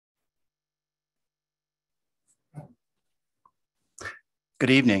Good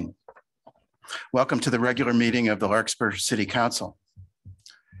evening. Welcome to the regular meeting of the Larkspur City Council.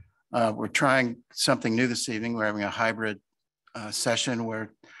 We're trying something new this evening. We're having a hybrid session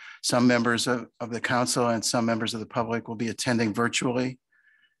where some members of the council and some members of the public will be attending virtually,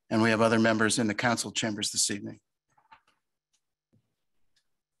 and we have other members in the council chambers this evening.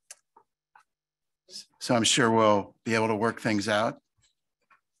 So I'm sure we'll be able to work things out.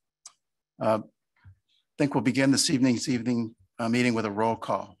 I think we'll begin this evening's meeting with a roll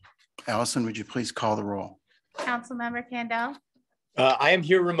call. Allison, would you please call the roll? Councilmember Candell. I am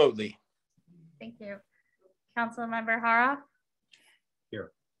here remotely. Thank you. Councilmember Hara. Here.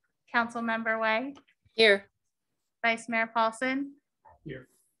 Councilmember Way. Here. Vice Mayor Paulson. Here.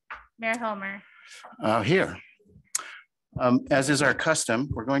 Mayor Homer. Here. As is our custom,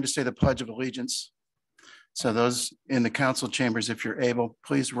 we're going to say the Pledge of Allegiance. So those in the council chambers, if you're able,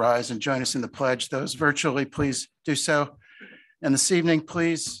 please rise and join us in the pledge. Those virtually, please do so. And this evening,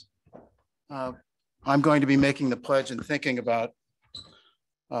 please, I'm going to be making the pledge and thinking about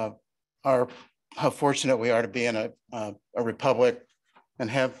how fortunate we are to be in a republic and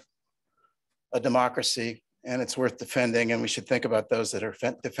have a democracy, and it's worth defending, and we should think about those that are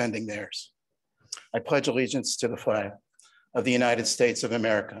defending theirs. I pledge allegiance to the flag of the United States of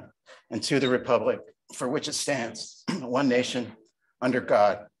America and to the republic for which it stands, one nation, under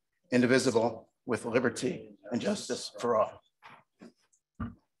God, indivisible, with liberty and justice for all.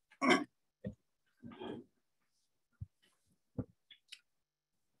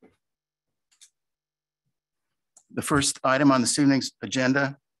 The first item on this evening's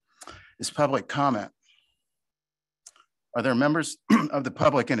agenda is public comment. Are there members of the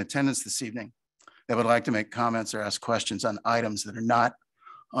public in attendance this evening that would like to make comments or ask questions on items that are not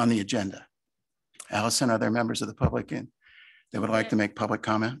on the agenda? Allison, are there members of the public in that would like to make public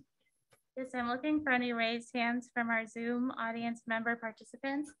comment? Yes, I'm looking for any raised hands from our Zoom audience member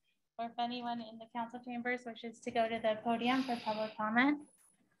participants, or if anyone in the council chambers wishes to go to the podium for public comment.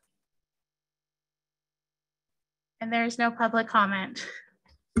 And there's no public comment.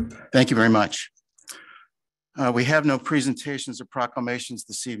 Thank you very much. We have no presentations or proclamations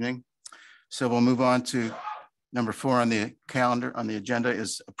this evening, so we'll move on to number 4 on the calendar. On the agenda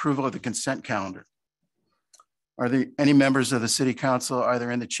is approval of the consent calendar. Are there any members of the City Council, either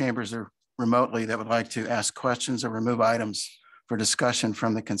in the chambers or remotely, that would like to ask questions or remove items for discussion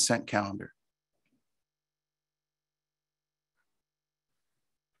from the consent calendar?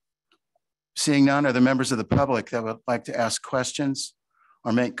 Seeing none, are there members of the public that would like to ask questions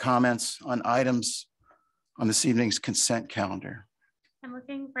or make comments on items on this evening's consent calendar? I'm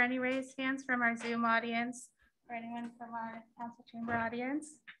looking for any raised hands from our Zoom audience or anyone from our council chamber audience.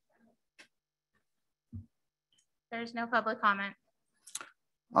 There's no public comment.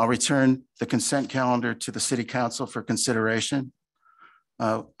 I'll return the consent calendar to the City Council for consideration.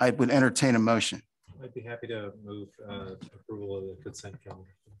 I would entertain a motion. I'd be happy to move approval of the consent calendar.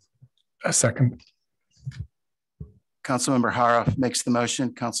 A second. Councilmember Hara makes the motion.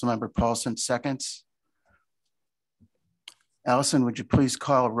 Councilmember Paulson seconds. Allison, would you please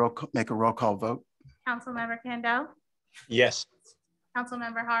make a roll call vote? Councilmember Candell. Yes.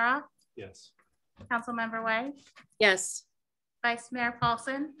 Councilmember Hara. Yes. Councilmember Way. Yes. Vice Mayor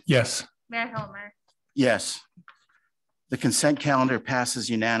Paulson. Yes. Mayor Homer. Yes. The consent calendar passes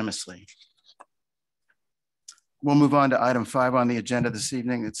unanimously. We'll move on to item 5 on the agenda this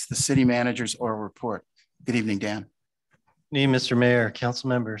evening. It's the city manager's oral report. Good evening, Dan. Good evening, Mr. Mayor, council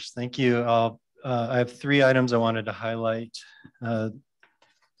members. Thank you. I have 3 items I wanted to highlight. I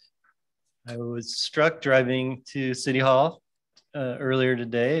was struck driving to City Hall earlier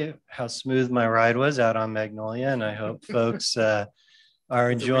today, how smooth my ride was out on Magnolia, and I hope folks are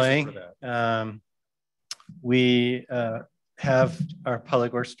enjoying. We have our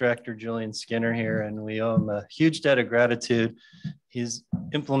Public Works Director, Julian Skinner, here, and we owe him a huge debt of gratitude. He's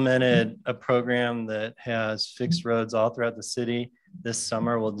implemented a program that has fixed roads all throughout the city. This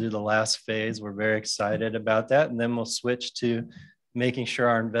summer, we'll do the last phase. We're very excited about that, and then we'll switch to making sure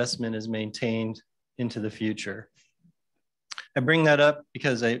our investment is maintained into the future. I bring that up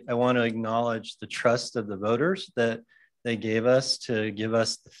because I want to acknowledge the trust of the voters that they gave us to give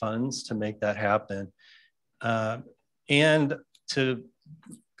us the funds to make that happen. And to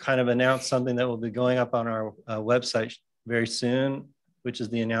kind of announce something that will be going up on our website very soon, which is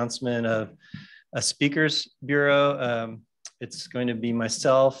the announcement of a speakers bureau. It's going to be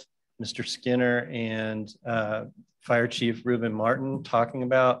myself, Mr. Skinner, and Fire Chief Ruben Martin talking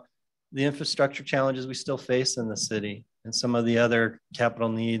about the infrastructure challenges we still face in the city and some of the other capital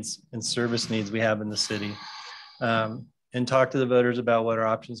needs and service needs we have in the city, and talk to the voters about what our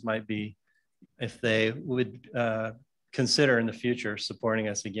options might be if they would consider in the future supporting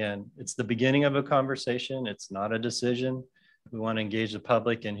us again. It's the beginning of a conversation. It's not a decision. We want to engage the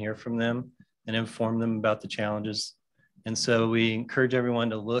public and hear from them and inform them about the challenges. And so we encourage everyone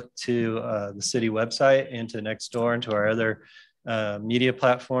to look to the city website and to Nextdoor and to our other media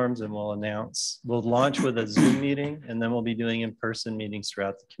platforms, and we'll launch with a Zoom meeting, and then we'll be doing in-person meetings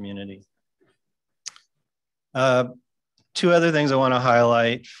throughout the community. Two other things I want to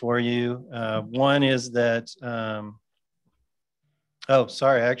highlight for you. One is that, oh,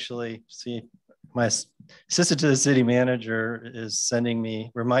 sorry, actually, see, my assistant to the city manager is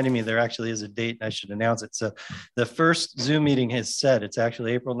reminding me there actually is a date and I should announce it. So the first Zoom meeting is set. It's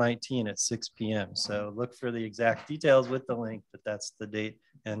actually April 19 at 6 p.m. So look for the exact details with the link, but that's the date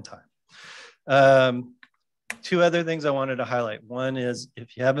and time. Two other things I wanted to highlight. One is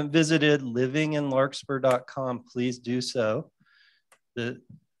if you haven't visited livinginlarkspur.com, please do so. The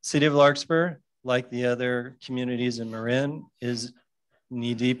city of Larkspur, like the other communities in Marin, is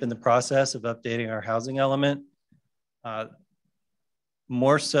knee deep in the process of updating our housing element.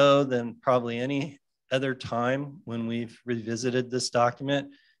 More so than probably any other time when we've revisited this document,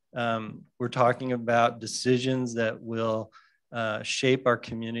 we're talking about decisions that will shape our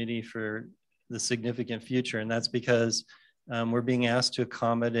community for the significant future. And that's because we're being asked to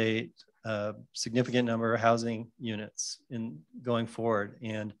accommodate a significant number of housing units going forward.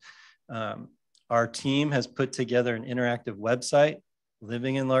 And our team has put together an interactive website,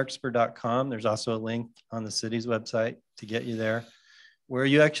 livinginlarkspur.com. There's also a link on the city's website to get you there, where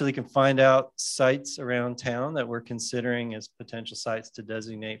you actually can find out sites around town that we're considering as potential sites to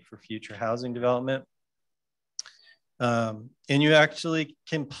designate for future housing development. And you actually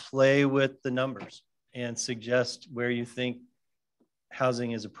can play with the numbers and suggest where you think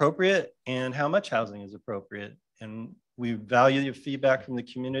housing is appropriate and how much housing is appropriate. And we value your feedback from the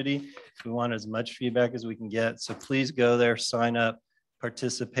community. We want as much feedback as we can get. So please go there, sign up,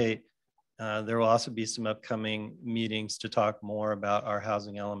 participate. There will also be some upcoming meetings to talk more about our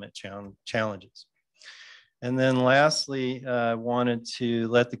housing element challenges. And then lastly, I wanted to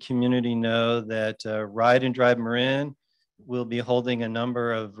let the community know that Ride and Drive Marin will be holding a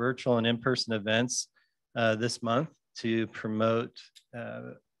number of virtual and in-person events this month to promote EV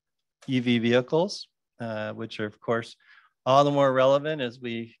vehicles, which are of course all the more relevant as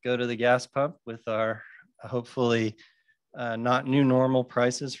we go to the gas pump with our hopefully not new normal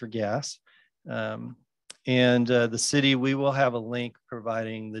prices for gas. And the city, we will have a link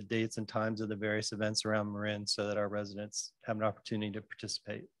providing the dates and times of the various events around Marin so that our residents have an opportunity to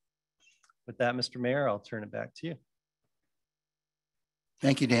participate. With that, Mr. Mayor, I'll turn it back to you.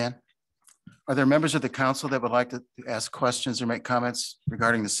 Thank you, Dan. Are there members of the council that would like to ask questions or make comments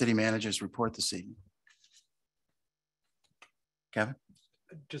regarding the city manager's report this evening? Kevin?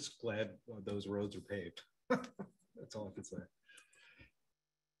 Just glad those roads are paved. That's all I can say.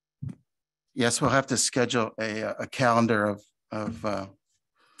 Yes, we'll have to schedule a calendar of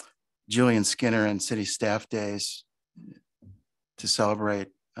Julian Skinner and city staff days to celebrate,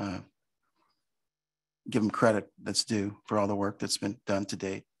 give them credit that's due for all the work that's been done to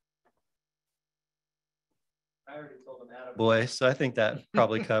date. I already told him attaboy, so I think that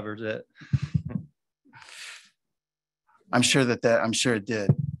probably covers it. I'm sure it did.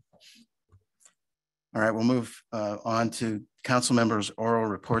 All right, we'll move on to council members' oral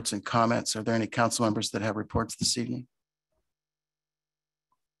reports and comments. Are there any council members that have reports this evening?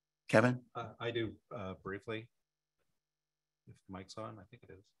 Kevin? I do briefly. If the mic's on, I think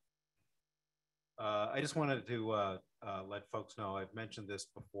it is. I just wanted to let folks know, I've mentioned this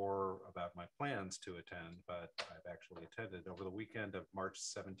before about my plans to attend, but I've actually attended over the weekend of March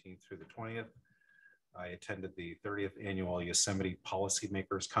 17th through the 20th. I attended the 30th annual Yosemite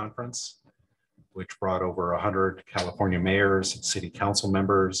Policymakers Conference, which brought over 100 California mayors, city council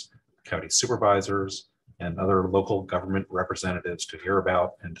members, county supervisors, and other local government representatives to hear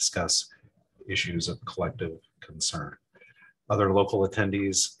about and discuss issues of collective concern. Other local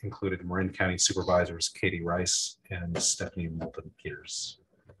attendees included Marin County Supervisors Katie Rice and Stephanie Moulton-Peters.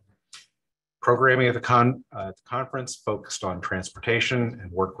 Programming at the conference focused on transportation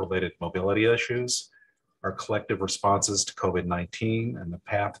and work-related mobility issues, our collective responses to COVID-19 and the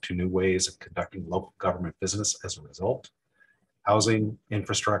path to new ways of conducting local government business as a result, housing,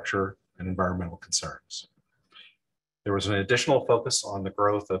 infrastructure, and environmental concerns. There was an additional focus on the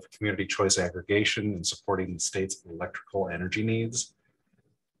growth of community choice aggregation and supporting the state's electrical energy needs.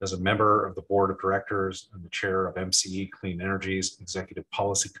 As a member of the board of directors and the chair of MCE Clean Energy's Executive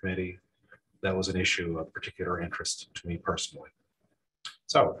Policy Committee, that was an issue of particular interest to me personally.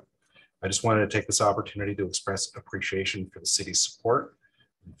 So I just wanted to take this opportunity to express appreciation for the city's support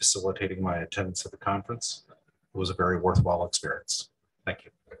in facilitating my attendance at the conference. was a very worthwhile experience. Thank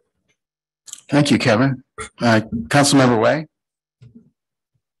you. Thank you, Kevin. Councilmember Way.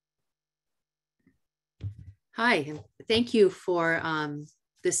 Hi, and thank you for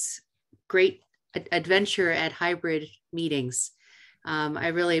this great adventure at hybrid meetings. I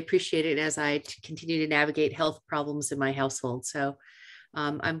really appreciate it as I continue to navigate health problems in my household. So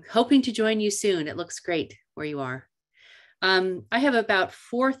I'm hoping to join you soon. It looks great where you are. I have about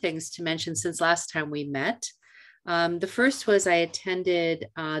 4 things to mention since last time we met. The first was I attended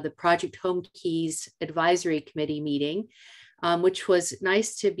the Project Home Keys Advisory Committee meeting, which was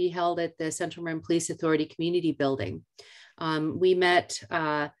nice to be held at the Central Marin Police Authority Community Building. We met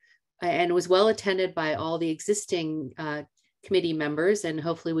and was well attended by all the existing committee members, and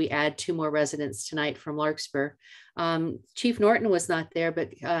hopefully we add 2 more residents tonight from Larkspur. Chief Norton was not there, but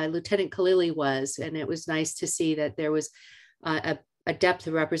Lieutenant Khalili was, and it was nice to see that there was a depth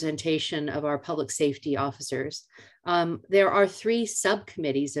of representation of our public safety officers. There are 3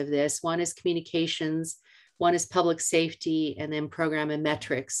 subcommittees of this. One is communications, one is public safety, and then program and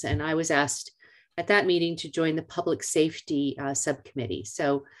metrics. And I was asked at that meeting to join the public safety subcommittee.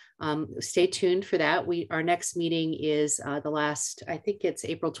 So stay tuned for that. Our next meeting is I think it's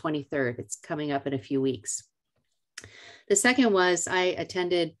April 23rd. It's coming up in a few weeks. The second was I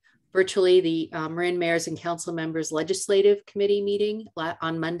attended virtually the Marin Mayors and Council Members Legislative Committee meeting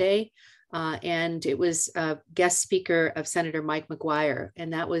on Monday. And it was a guest speaker of Senator Mike McGuire.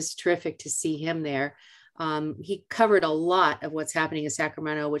 And that was terrific to see him there. He covered a lot of what's happening in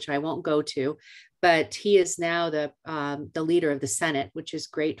Sacramento, which I won't go to, but he is now the leader of the Senate, which is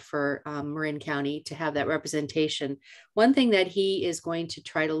great for Marin County to have that representation. One thing that he is going to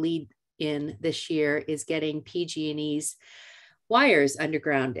try to lead in this year is getting PG&E's wires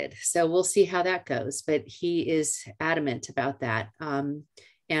undergrounded. So we'll see how that goes, but he is adamant about that.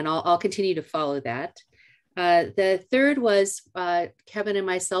 And I'll continue to follow that. The third was Kevin and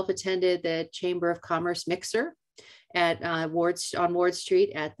myself attended the Chamber of Commerce mixer at on Ward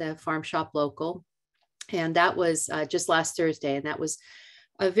Street at the Farm Shop Local. And that was just last Thursday. And that was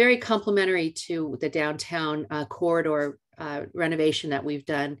very complimentary to the downtown corridor renovation that we've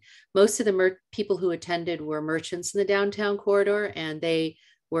done. Most of the people who attended were merchants in the downtown corridor, and they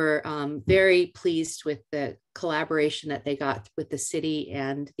were very pleased with the collaboration that they got with the city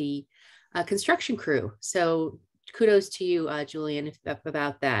and the construction crew. So kudos to you, Julian,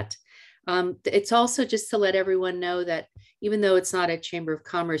 about that. It's also just to let everyone know that even though it's not a Chamber of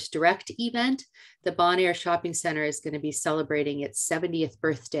Commerce direct event, the Bon Air Shopping Center is going to be celebrating its 70th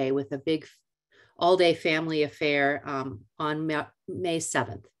birthday with a big all-day family affair on May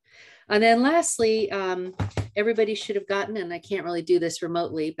 7th. And then lastly, everybody should have gotten, and I can't really do this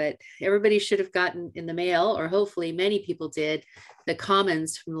remotely, but everybody should have gotten in the mail, or hopefully many people did, the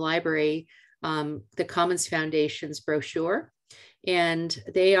Commons from the library, the Commons Foundation's brochure. And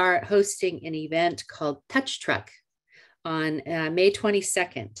they are hosting an event called Touch Truck on May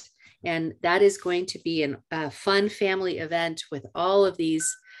 22nd. And that is going to be a fun family event with all of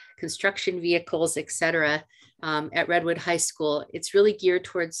these construction vehicles, et cetera, at Redwood High School. It's really geared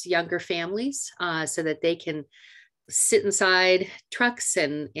towards younger families so that they can sit inside trucks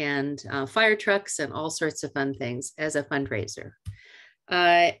and fire trucks and all sorts of fun things as a fundraiser.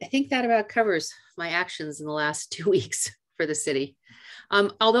 I think that about covers my actions in the last 2 weeks for the city.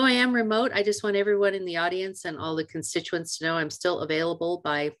 Although I am remote, I just want everyone in the audience and all the constituents to know I'm still available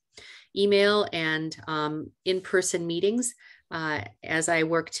by email and in-person meetings as I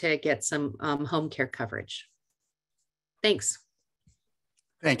work to get some home care coverage. Thanks.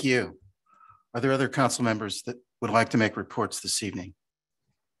 Thank you. Are there other council members that would like to make reports this evening?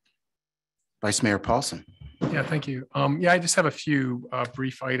 Vice Mayor Paulson. Yeah, thank you. Yeah, I just have a few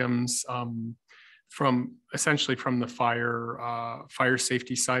brief items essentially from the fire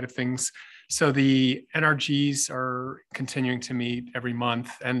safety side of things. So the NRGs are continuing to meet every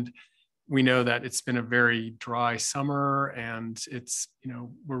month, and we know that it's been a very dry summer, and it's,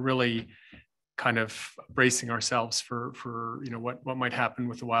 we're really kind of bracing ourselves for what might happen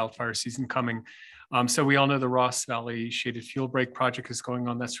with the wildfire season coming. So we all know the Ross Valley Shaded Fuel Break project is going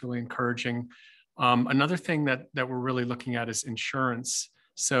on. That's really encouraging. Another thing that we're really looking at is insurance.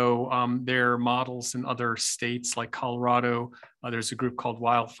 So there are models in other states like Colorado. There's a group called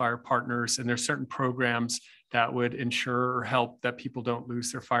Wildfire Partners, and there's certain programs that would ensure or help that people don't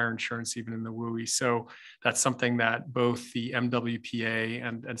lose their fire insurance even in the WUI. So that's something that both the MWPA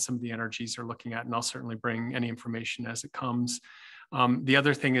and some of the NRGs are looking at, and I'll certainly bring any information as it comes. The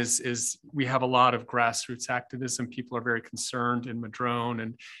other thing is we have a lot of grassroots activism. People are very concerned in Madrone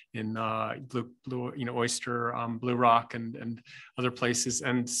and in Blue Oyster, Blue Rock, and other places.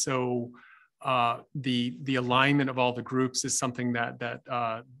 And so the alignment of all the groups is something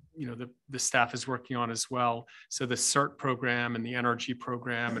that you know, the staff is working on as well. So the CERT program and the NRG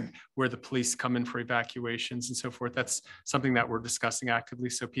program and where the police come in for evacuations and so forth, that's something that we're discussing actively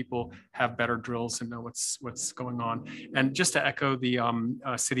so people have better drills and know what's going on. And just to echo the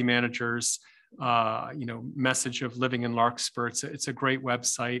city manager's you know, message of living in Larkspur, it's a great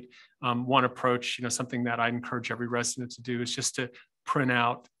website. One approach, you know, something that I encourage every resident to do is just to print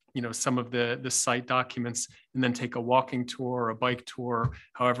out, you know, some of the site documents and then take a walking tour or a bike tour,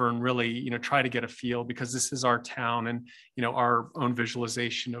 however, and really, you know, try to get a feel, because this is our town, and, you know, our own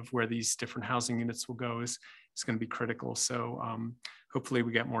visualization of where these different housing units will go is going to be critical. So hopefully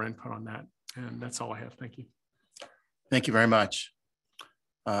we get more input on that. And that's all I have. Thank you. Thank you very much.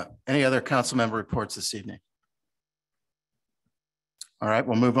 Any other council member reports this evening? All right,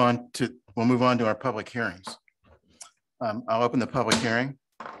 we'll move on to our public hearings. I'll open the public hearing.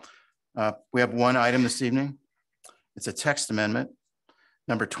 We have one item this evening. It's a text amendment,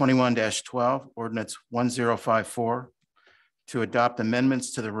 number 21-12, ordinance 1054, to adopt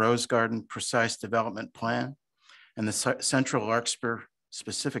amendments to the Rose Garden Precise Development Plan and the Central Larkspur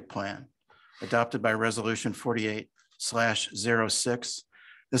Specific Plan, adopted by Resolution 48/06.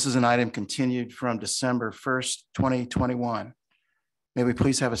 This is an item continued from December 1st, 2021. May we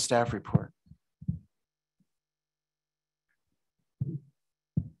please have a staff report?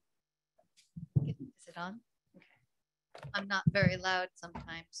 Is it on? Okay. I'm not very loud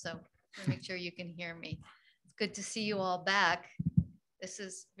sometimes, so make sure you can hear me. It's good to see you all back. This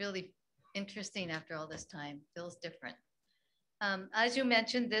is really interesting after all this time. Feels different. As you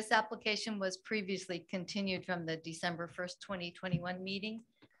mentioned, this application was previously continued from the December 1st, 2021 meeting.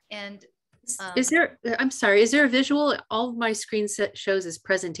 And is there, I'm sorry, is there a visual? All of my screen set shows is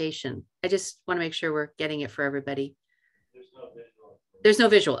presentation. I just want to make sure we're getting it for everybody. There's no visual. There's no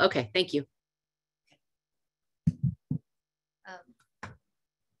visual. Okay, thank you.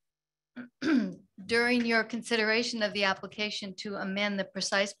 During your consideration of the application to amend the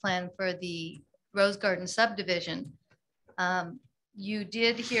precise plan for the Rose Garden subdivision, you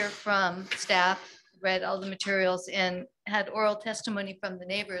did hear from staff, read all the materials, and had oral testimony from the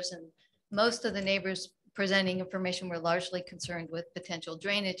neighbors. And most of the neighbors presenting information were largely concerned with potential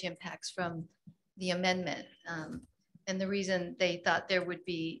drainage impacts from the amendment. And the reason they thought there would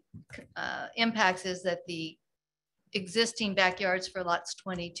be impacts is that the existing backyards for lots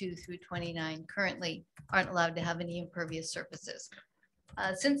 22 through 29 currently aren't allowed to have any impervious surfaces.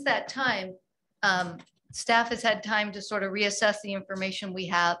 Since that time, staff has had time to sort of reassess the information we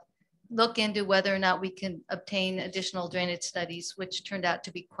have, look into whether or not we can obtain additional drainage studies, which turned out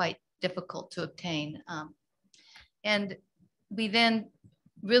to be quite difficult to obtain. And we then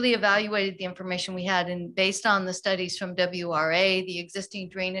really evaluated the information we had, and based on the studies from WRA, the existing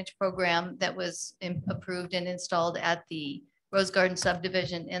drainage program that was approved and installed at the Rose Garden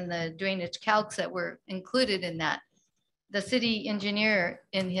subdivision, and the drainage calcs that were included in that, the city engineer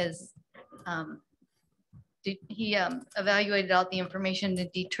in his, he evaluated all the information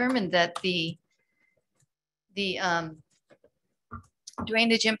and determined that the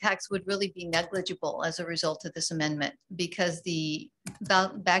drainage impacts would really be negligible as a result of this amendment, because the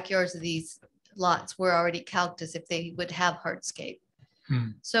backyards of these lots were already calced as if they would have hardscape.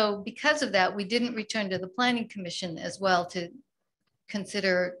 So because of that, we didn't return to the Planning Commission as well to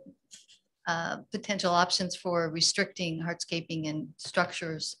consider potential options for restricting hardscaping and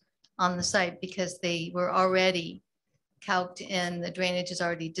structures on the site, because they were already calced and the drainage is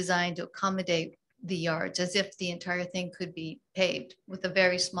already designed to accommodate the yards, as if the entire thing could be paved with a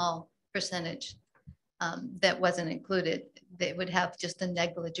very small percentage that wasn't included. They would have just a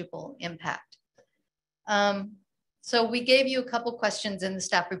negligible impact. So we gave you a couple questions in the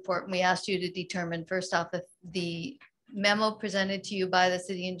staff report, and we asked you to determine, first off, if the memo presented to you by the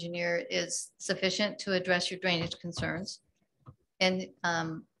city engineer is sufficient to address your drainage concerns, and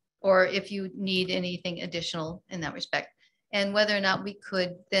or if you need anything additional in that respect, and whether or not we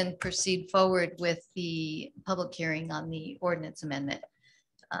could then proceed forward with the public hearing on the ordinance amendment.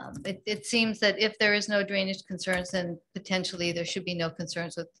 It seems that if there is no drainage concerns, then potentially there should be no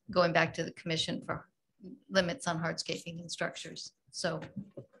concerns with going back to the commission for limits on hardscaping and structures. So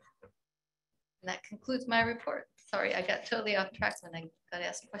that concludes my report. Sorry, I got totally off track when I got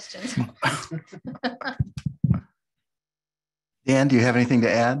asked questions. Dan, do you have anything to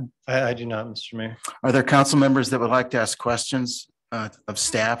add? I do not, Mr. Mayor. Are there council members that would like to ask questions of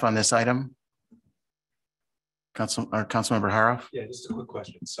staff on this item? Councilmember Haroff? Yeah, just a quick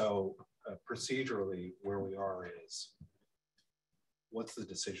question. So procedurally, where we are is, what's the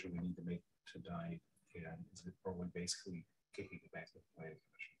decision we need to make tonight? And is it, are we basically kicking it back to the planning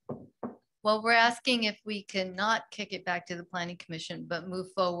commission? Well, we're asking if we can not kick it back to the planning commission, but move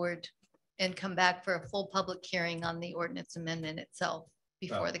forward and come back for a full public hearing on the ordinance amendment itself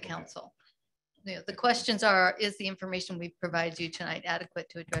before the okay. council. You know, the questions are, is the information we've provided you tonight adequate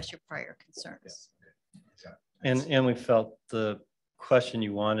to address your prior concerns? And we felt the question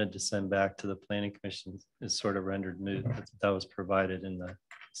you wanted to send back to the planning commission is sort of rendered moot. That was provided in the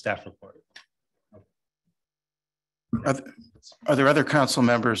staff report. Are there other council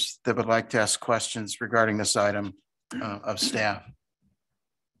members that would like to ask questions regarding this item of staff?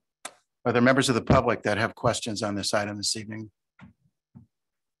 Are there members of the public that have questions on this item this evening?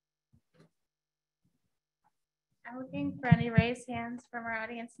 I'm looking for any raised hands from our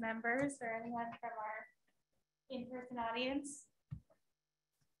audience members or anyone from our in-person audience.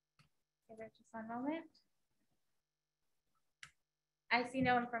 Give it just one moment. I see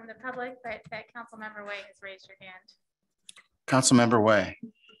no one from the public, but that Councilmember Way has raised your hand. Councilmember Way.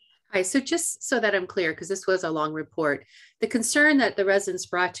 Hi, so just so that I'm clear, because this was a long report, the concern that the residents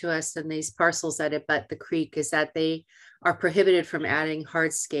brought to us in these parcels that abut the creek is that they are prohibited from adding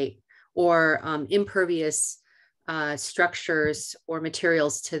hardscape or impervious structures or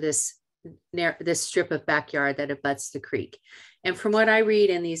materials to this strip of backyard that abuts the creek. And from what I read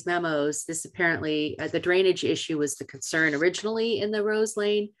in these memos, this apparently the drainage issue was the concern originally in the Rose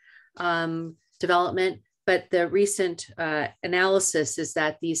Lane development, but the recent analysis is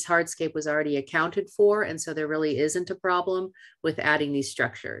that these hardscape was already accounted for, and so there really isn't a problem with adding these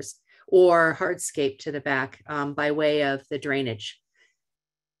structures or hardscape to the back by way of the drainage.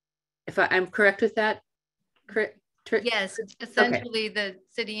 If I'm correct with that? Yes, essentially the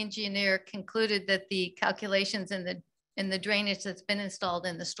city engineer concluded that the calculations in the drainage that's been installed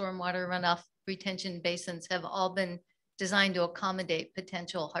in the stormwater runoff retention basins have all been designed to accommodate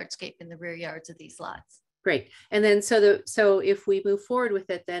potential hardscape in the rear yards of these lots. Great. And then so if we move forward with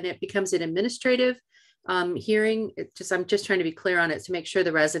it, then it becomes an administrative hearing. I'm just trying to be clear on it to make sure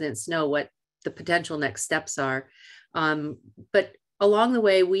the residents know what the potential next steps are. But along the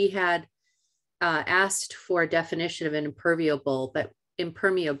way, we had asked for a definition of an impermeable,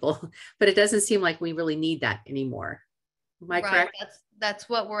 but it doesn't seem like we really need that anymore. Am I correct? That's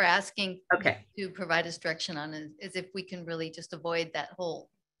what we're asking Okay. to provide us direction on is if we can really just avoid that whole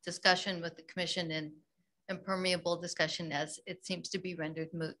discussion with the commission and impermeable discussion as it seems to be rendered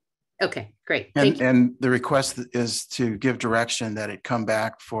moot. Okay, great. Thank you. And the request is to give direction that it come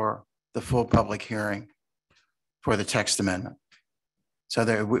back for the full public hearing for the text amendment. So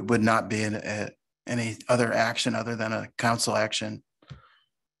there would not be any other action other than a council action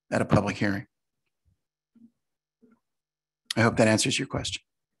at a public hearing. I hope that answers your question.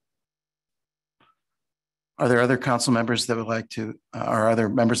 Are there other council members that would like to, or other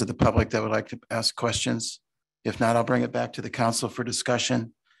members of the public that would like to ask questions? If not, I'll bring it back to the council for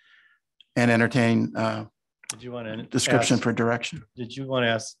discussion and entertain Did you want to description for direction. Did you want to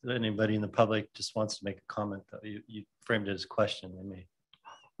ask anybody in the public just wants to make a comment though? You framed it as a question. I mean,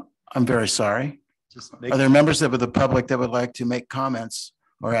 I'm very sorry. Are there members of the public that would like to make comments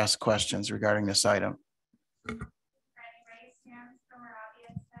or ask questions regarding this item?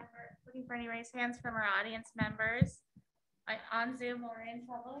 Looking for any raised hands from our audience members on Zoom or in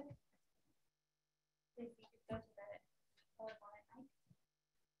public.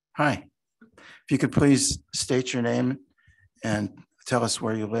 Hi, if you could please state your name and tell us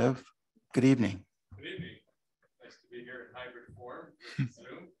where you live. Good evening. Good evening. Nice to be here in hybrid form.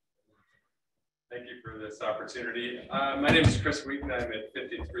 Zoom. Thank you for this opportunity. My name is Chris Wheaton. I'm at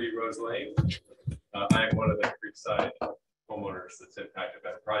 53 Rose Lane. I am one of the Creekside homeowners that's impacted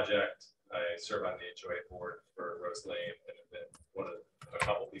by the project. I serve on the HOA board for Rose Lane and have been one of a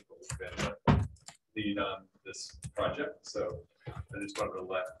couple people who've been lead on this project. So I just wanted to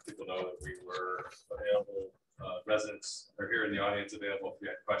let people know that we were available. Residents are here in the audience available if you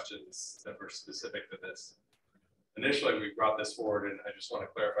had questions that were specific to this. Initially, we brought this forward, and I just want to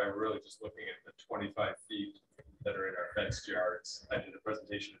clarify, we're really just looking at the 25 feet that are in our fenced yards. I did a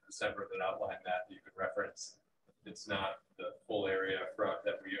presentation in December that outlined that you could reference. It's not the full area front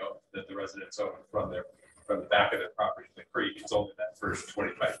that we own, that the residents own from the back of their property to the creek. It's only that first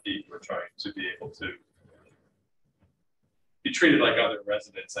 25 feet we're trying to be able to be treated like other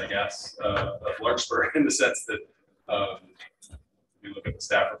residents, I guess, of Larkspur, in the sense that if you look at the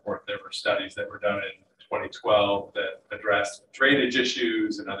staff report, there were studies that were done in 2012 that addressed drainage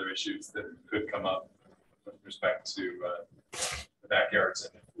issues and other issues that could come up with respect to the backyards.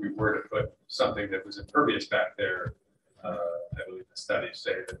 And if we were to put something that was impervious back there, I believe the studies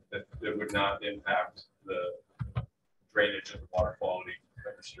say that it would not impact the drainage and the water quality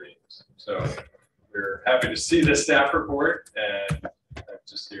of the streams. So we're happy to see the staff report, and I'm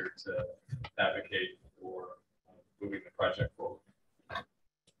just here to advocate for moving the project forward.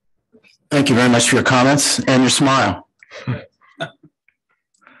 Thank you very much for your comments and your smile.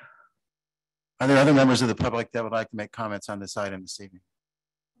 Are there other members of the public that would like to make comments on this item this evening?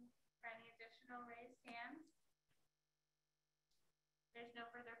 For any additional raised hands? There's no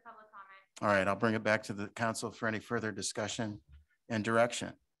further public comment. All right, I'll bring it back to the council for any further discussion and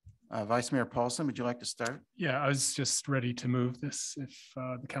direction. Vice Mayor Paulson, would you like to start? Yeah, I was just ready to move this if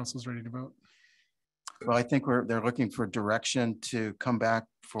the council's ready to vote. Well, I think they're looking for direction to come back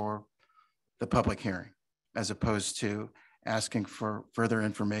for the public hearing, as opposed to asking for further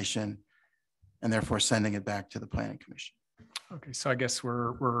information and therefore sending it back to the Planning Commission. Okay, so I guess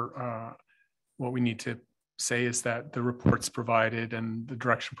we're what we need to say is that the reports provided and the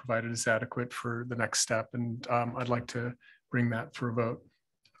direction provided is adequate for the next step. And I'd like to bring that for a vote.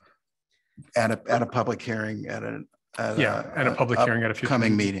 At a public hearing, at a public hearing at a future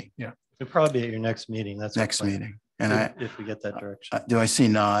coming meeting. Yeah. It'll probably be at your next meeting. That's our Next plan, meeting. And if we get that direction. do I see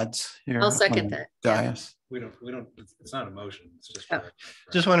nods here? I'll second on that. Dais? We don't, it's not a motion. It's just. Oh.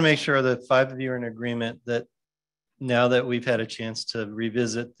 Just want to make sure that 5 of you are in agreement that now that we've had a chance to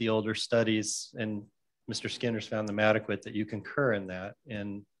revisit the older studies and Mr. Skinner's found them adequate, that you concur in that.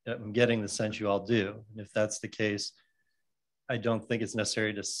 And I'm getting the sense you all do. And if that's the case, I don't think it's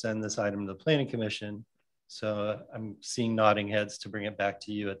necessary to send this item to the Planning Commission. So I'm seeing nodding heads to bring it back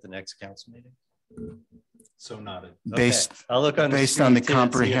to you at the next council meeting. So nodded. Based, Okay. I'll look on based screen on the too and see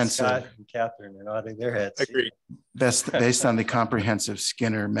if comprehensive- Scott and Catherine are nodding their heads. Agreed. based on the comprehensive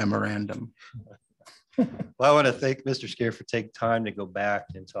Skinner memorandum. Well, I want to thank Mr. Skinner for taking time to go back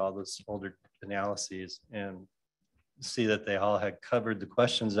into all those older analyses and see that they all had covered the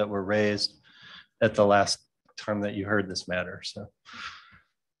questions that were raised at the last time that you heard this matter. So,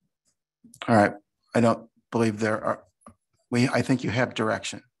 All right, I don't believe there are, I think you have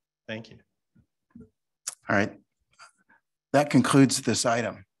direction. thank you. All right, that concludes this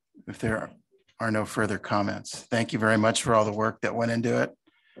item. If there are no further comments, thank you very much for all the work that went into it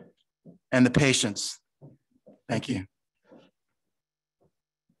and the patience. Thank you.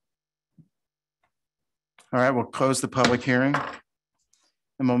 All right, we'll close the public hearing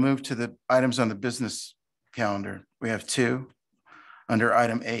and we'll move to the items on the business calendar. We have two under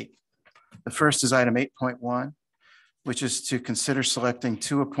item 8. The first is item 8.1, which is to consider selecting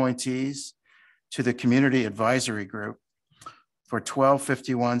 2 appointees to the Community Advisory Group for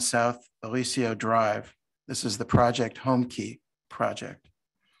 1251 South Eliseo Drive. This is the Project Home Key project.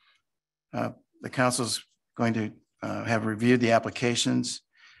 The council's going to have reviewed the applications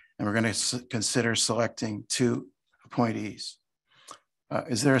and we're going to consider selecting 2 appointees.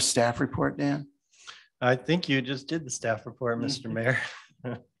 Is there a staff report, Dan? I think you just did the staff report, Mr. Mayor.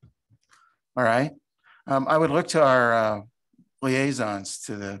 All right. I would look to our liaisons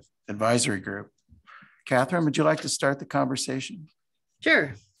to the advisory group. Catherine, would you like to start the conversation?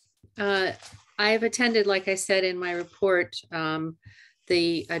 Sure. I've attended, like I said in my report,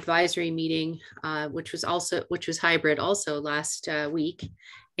 the advisory meeting, which was hybrid also last week.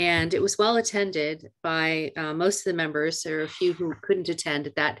 And it was well attended by most of the members. There are a few who couldn't attend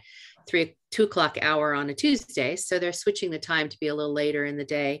at that 2 o'clock hour on a Tuesday. So they're switching the time to be a little later in the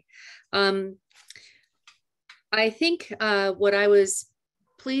day. I think what I was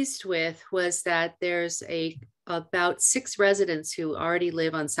pleased with was that there's about 6 residents who already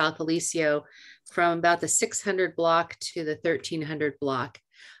live on South Eliseo from about the 600 block to the 1300 block.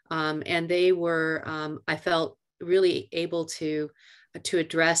 And they were, I felt, really able to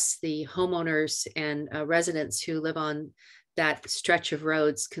address the homeowners and residents who live on that stretch of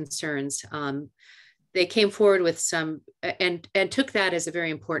roads concerns. They came forward with some and took that as a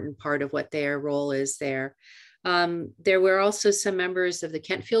very important part of what their role is there. There were also some members of the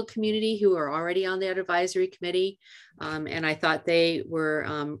Kentfield community who are already on that advisory committee. And I thought they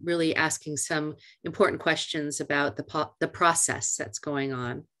were really asking some important questions about the process that's going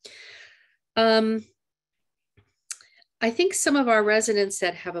on. I think some of our residents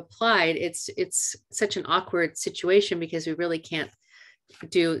that have applied, it's such an awkward situation because we really can't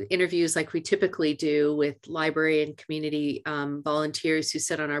do interviews like we typically do with library and community volunteers who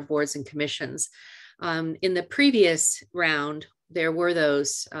sit on our boards and commissions. In the previous round, there were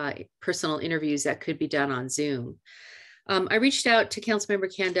those personal interviews that could be done on Zoom. I reached out to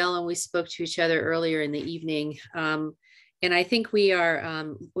Councilmember Candela and we spoke to each other earlier in the evening. And I think we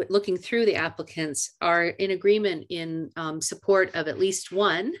are, looking through the applicants, are in agreement in support of at least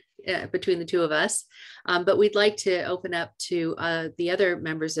one between the 2 of us. But we'd like to open up to the other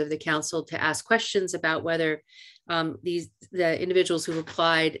members of the council to ask questions about whether the individuals who've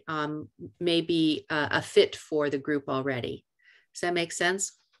applied may be a fit for the group already. Does that make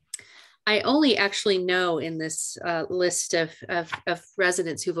sense? I only actually know in this list of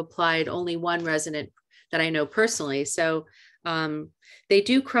residents who've applied, only one resident that I know personally. So they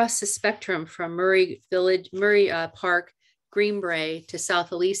do cross the spectrum from Murray Park, Greenbrae to South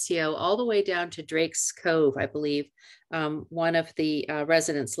Eliseo, all the way down to Drake's Cove, I believe. One of the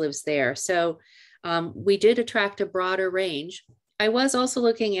residents lives there. So we did attract a broader range. I was also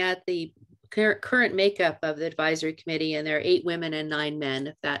looking at the current makeup of the advisory committee, and there are 8 women and 9 men,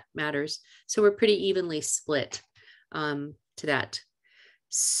 if that matters. So we're pretty evenly split to that.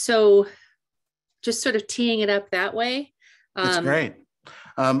 So just sort of teeing it up that way. It's great.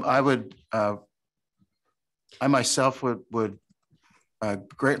 I myself would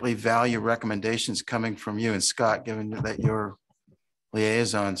greatly value recommendations coming from you and Scott, given that you're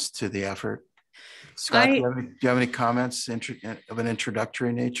liaisons to the effort. Scott, do you have any comments of an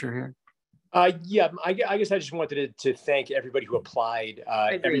introductory nature here? Yeah, I guess I just wanted to thank everybody who applied.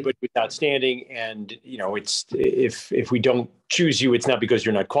 Everybody was outstanding, and it's if we don't choose you, it's not because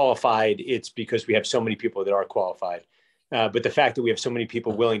you're not qualified. It's because we have so many people that are qualified. But the fact that we have so many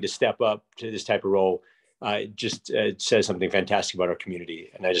people willing to step up to this type of role just says something fantastic about our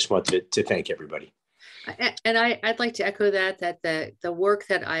community. And I just wanted to thank everybody. And I'd like to echo that the work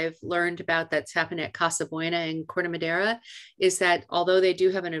that I've learned about that's happened at Casa Buena and Corte Madera is that although they do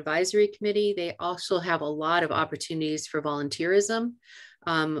have an advisory committee, they also have a lot of opportunities for volunteerism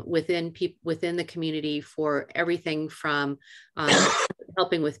within the community for everything from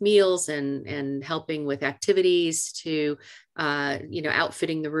helping with meals and helping with activities to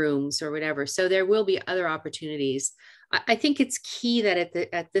outfitting the rooms or whatever. So there will be other opportunities. I think it's key that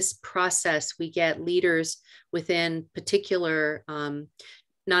at this process, we get leaders within particular,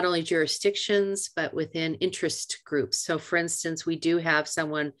 not only jurisdictions, but within interest groups. So for instance, we do have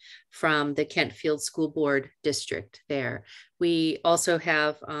someone from the Kentfield School Board District there. We also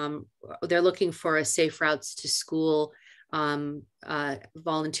have, they're looking for a Safe Routes to School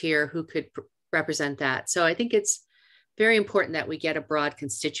volunteer who could represent that. So I think it's very important that we get a broad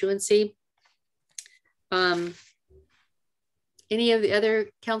constituency. Any of the other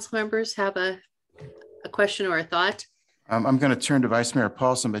council members have a question or a thought? I'm going to turn to Vice Mayor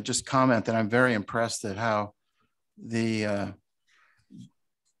Paulson, but just comment that I'm very impressed at how the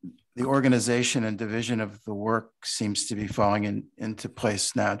organization and division of the work seems to be falling into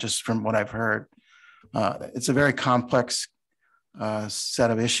place now, just from what I've heard. It's a very complex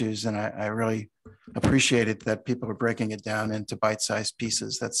set of issues, and I really appreciate it that people are breaking it down into bite-sized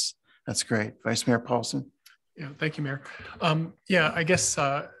pieces. That's great. Vice Mayor Paulson. Yeah, thank you, Mayor. Yeah, I guess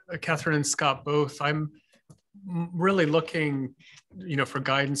Catherine and Scott both. I'm really looking, for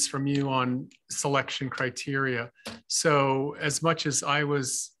guidance from you on selection criteria. So as much as I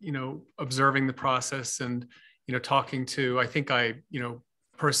was, observing the process and, talking to, I think I,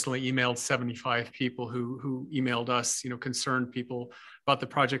 personally emailed 75 people who emailed us, concerned people about the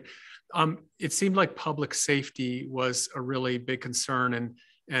project. It seemed like public safety was a really big concern,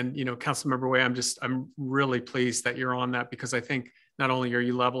 and Councilmember Way, I'm really pleased that you're on that, because I think not only are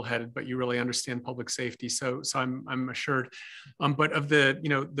you level-headed, but you really understand public safety. So I'm assured. But of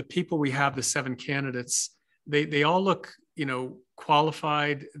the people we have, the 7 candidates, they all look,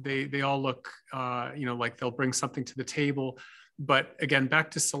 qualified. They all look, like they'll bring something to the table. But again, back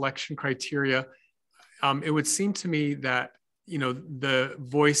to selection criteria, it would seem to me that, the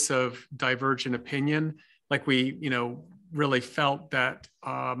voice of divergent opinion, like we, really felt that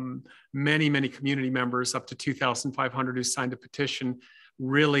many community members, up to 2,500 who signed a petition,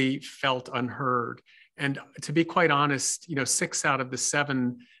 really felt unheard. And to be quite honest, 6 out of the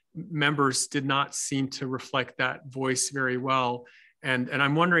 7 members did not seem to reflect that voice very well. And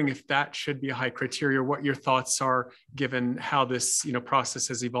I'm wondering if that should be a high criteria, what your thoughts are, given how this process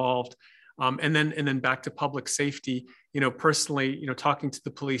has evolved. And then back to public safety, personally, talking to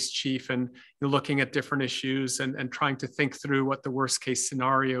the police chief and looking at different issues and trying to think through what the worst case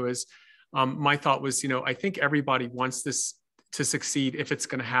scenario is. My thought was, I think everybody wants this to succeed if it's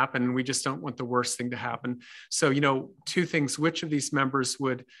going to happen. We just don't want the worst thing to happen. So, 2 things: which of these members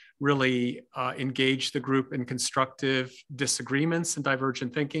would really engage the group in constructive disagreements and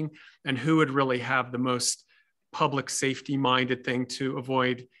divergent thinking, and who would really have the most public safety minded thing to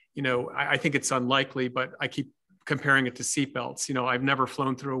avoid. I think it's unlikely, but I keep comparing it to seatbelts. I've never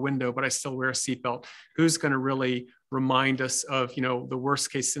flown through a window, but I still wear a seatbelt. Who's going to really remind us of, the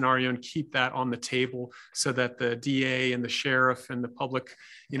worst case scenario and keep that on the table, so that the DA and the sheriff and the public,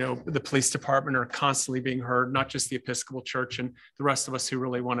 the police department are constantly being heard, not just the Episcopal Church and the rest of us who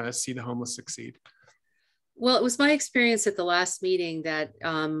really want to see the homeless succeed? Well, it was my experience at the last meeting that,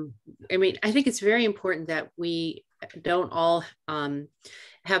 I think it's very important that we don't all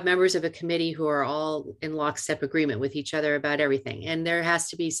have members of a committee who are all in lockstep agreement with each other about everything. And there has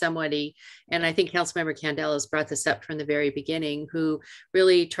to be somebody, and I think Councilmember Candela has brought this up from the very beginning, who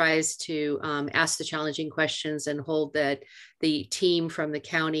really tries to ask the challenging questions and hold the team from the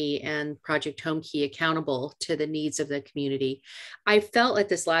county and Project Home Key accountable to the needs of the community. I felt at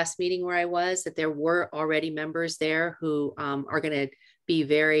this last meeting where I was that there were already members there who are going to be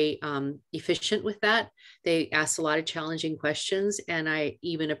very efficient with that. They asked a lot of challenging questions, and I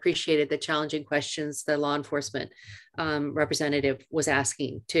even appreciated the challenging questions the law enforcement representative was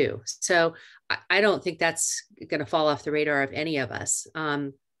asking too. So I don't think that's going to fall off the radar of any of us.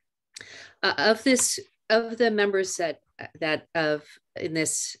 Of the members in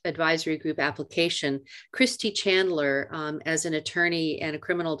this advisory group application, Christy Chandler, as an attorney and a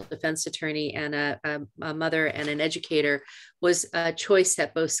criminal defense attorney and a mother and an educator, was a choice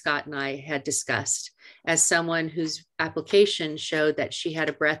that both Scott and I had discussed as someone whose application showed that she had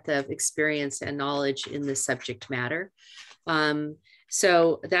a breadth of experience and knowledge in this subject matter.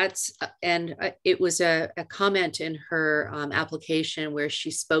 So that's, and it was a comment in her application where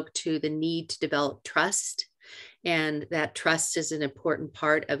she spoke to the need to develop trust, and that trust is an important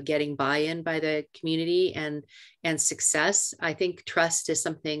part of getting buy-in by the community and success. I think trust is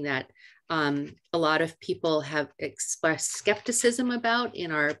something that a lot of people have expressed skepticism about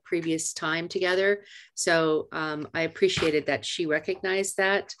in our previous time together. So I appreciated that she recognized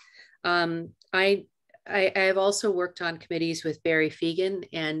that. I have also worked on committees with Barry Fegan,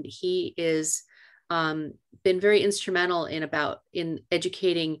 and he is been very instrumental in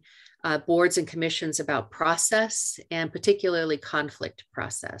educating boards and commissions about process, and particularly conflict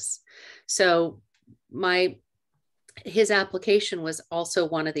process. So his application was also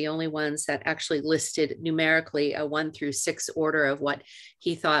one of the only ones that actually listed numerically a 1 through 6 order of what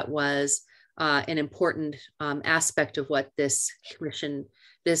he thought was an important aspect of what this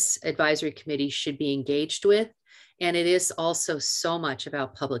advisory committee should be engaged with. And it is also so much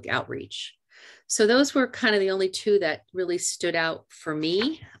about public outreach. So those were kind of the only 2 that really stood out for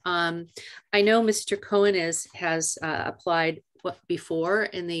me. I know Mr. Cohen has applied before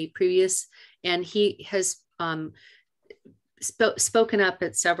in the previous, and he has spoken up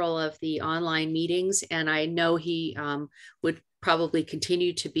at several of the online meetings, and I know he would probably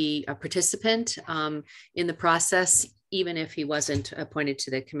continue to be a participant in the process, even if he wasn't appointed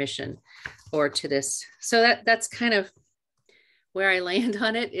to the commission or to this. So that's kind of where I land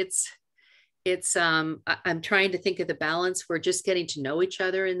on it. I'm trying to think of the balance. We're just getting to know each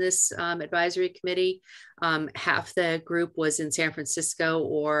other in this advisory committee. Half the group was in San Francisco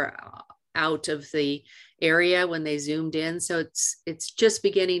or out of the area when they zoomed in. So it's just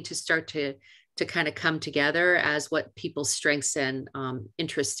beginning to start to kind of come together as what people's strengths and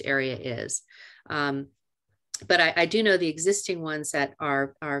interest area is. But I do know the existing ones that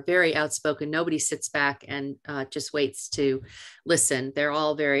are very outspoken. Nobody sits back and just waits to listen. They're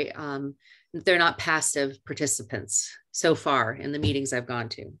all very, they're not passive participants so far in the meetings I've gone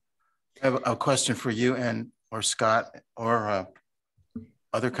to. I have a question for you or Scott or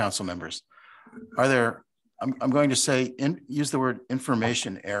other council members. Are there, I'm going to say, use the word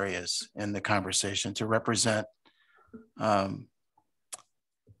information areas in the conversation to represent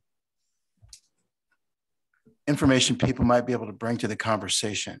information people might be able to bring to the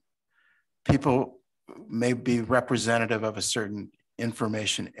conversation. People may be representative of a certain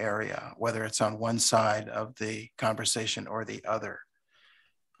information area, whether it's on one side of the conversation or the other.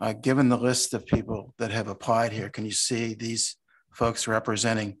 Given the list of people that have applied here, can you see these folks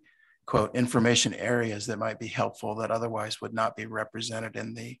representing, quote, information areas that might be helpful that otherwise would not be represented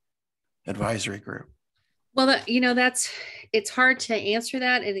in the advisory group? Well, it's hard to answer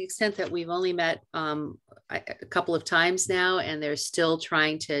that in the extent that we've only met a couple of times now, and they're still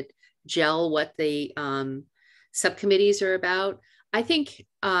trying to gel what the subcommittees are about. I think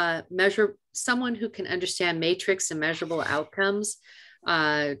someone who can understand matrix and measurable outcomes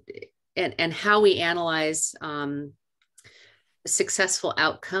and how we analyze successful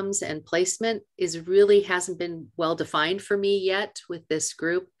outcomes and placement really hasn't been well defined for me yet with this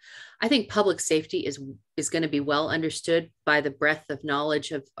group. I think public safety is going to be well understood by the breadth of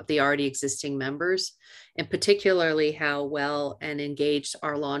knowledge of the already existing members, and particularly how well and engaged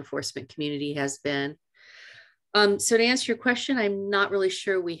our law enforcement community has been. So to answer your question, I'm not really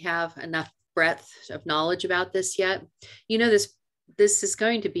sure we have enough breadth of knowledge about this yet. You know, this is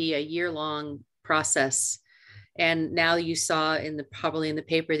going to be a year-long process. And now you saw probably in the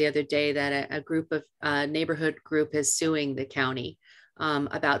paper the other day that a group of neighborhood group is suing the county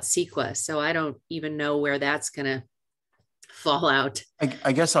about CEQA. So I don't even know where that's going to fall out.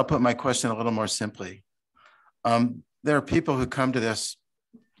 I guess I'll put my question a little more simply. There are people who come to this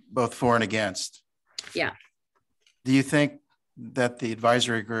both for and against. Yeah. Do you think that the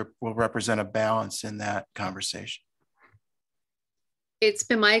advisory group will represent a balance in that conversation? It's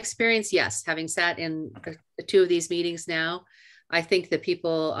been my experience, yes, having sat in two of these meetings now. I think that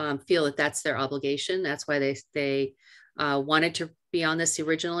people feel that that's their obligation. That's why they wanted to be on this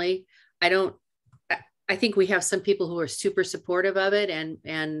originally. I think we have some people who are super supportive of it,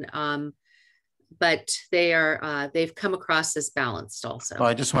 but they've come across as balanced also. Well,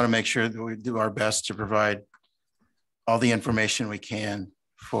 I just want to make sure that we do our best to provide all the information we can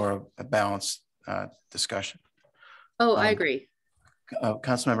for a balanced discussion. Oh, I agree.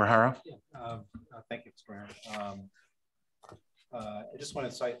 Councilmember Haro. Yeah, thank you, Mr. Mayor. I just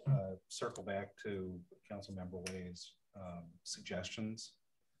want to circle back to Councilmember Way's suggestions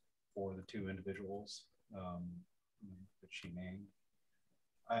for the two individuals that she named.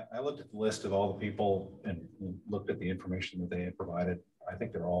 I looked at the list of all the people and looked at the information that they had provided. I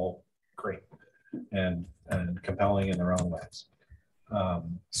think they're all great and compelling in their own ways.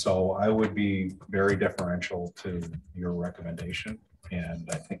 So I would be very deferential to your recommendation, and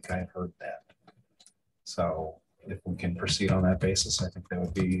I think I heard that. So if we can proceed on that basis, I think that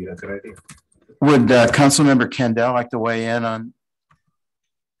would be a good idea. Would Councilmember Kendall like to weigh in on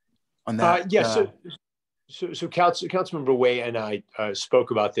that? Yes. So Councilmember Way and I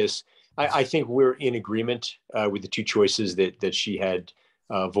spoke about this. I think we're in agreement with the two choices that she had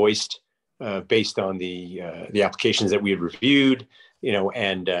voiced based on the applications that we had reviewed,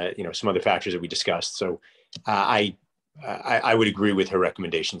 and some other factors that we discussed. So I would agree with her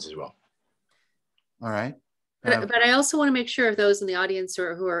recommendations as well. All right. But I also want to make sure of those in the audience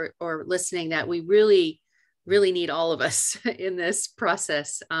or who are listening that we really, really need all of us in this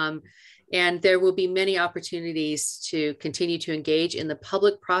process. And there will be many opportunities to continue to engage in the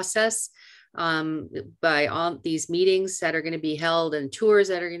public process by all these meetings that are going to be held and tours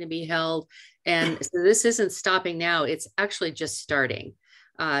that are going to be held. And so this isn't stopping now, it's actually just starting.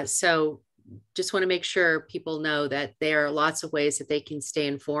 So just want to make sure people know that there are lots of ways that they can stay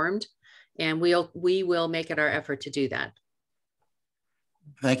informed, and we will make it our effort to do that.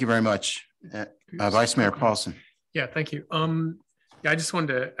 Thank you very much. Vice Mayor Paulson. Yeah, thank you. Yeah, I just wanted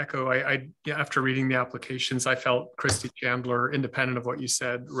to echo, after reading the applications, I felt Christy Chandler, independent of what you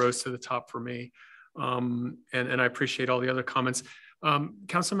said, rose to the top for me. And I appreciate all the other comments.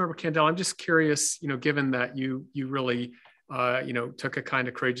 Councilmember Kendall, I'm just curious, given that you really, took a kind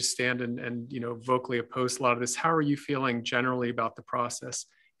of courageous stand and vocally opposed a lot of this, how are you feeling generally about the process?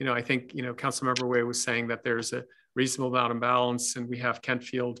 I think, Councilmember Way was saying that there's a reasonable amount of balance, and we have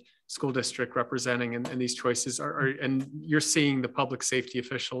Kentfield School District representing and these choices and you're seeing the public safety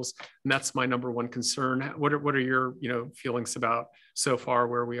officials, and that's my number one concern. What are your feelings about so far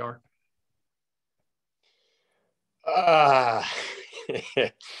where we are?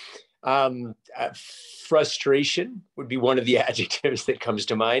 Frustration would be one of the adjectives that comes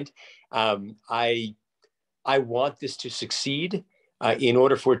to mind. I want this to succeed. In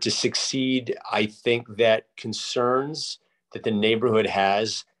order for it to succeed, I think that concerns that the neighborhood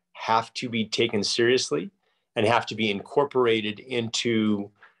has have to be taken seriously and have to be incorporated into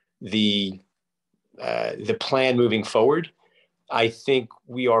the plan moving forward. I think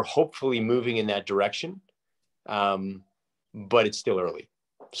we are hopefully moving in that direction, but it's still early.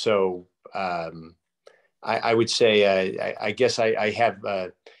 So I would say I guess I have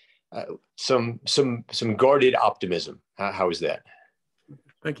some guarded optimism. How is that?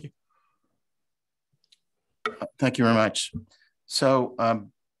 Thank you. Thank you very much. So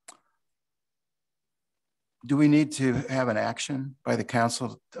do we need to have an action by the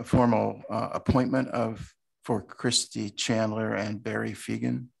council, a formal appointment for Christy Chandler and Barry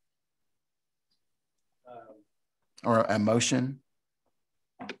Fegan? Or a motion?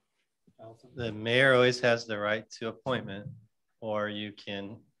 The mayor always has the right to appointment, or you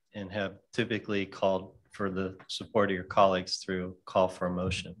can and have typically called for the support of your colleagues through call for a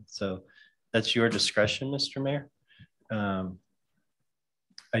motion. So that's your discretion, Mr. Mayor.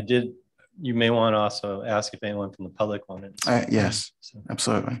 You may want to also ask if anyone from the public wanted to. Yes, so.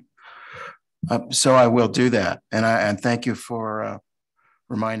 Absolutely. So I will do that. And thank you for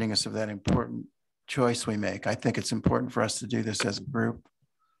reminding us of that important choice we make. I think it's important for us to do this as a group.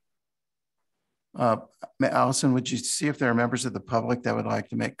 Allison, would you see if there are members of the public that would like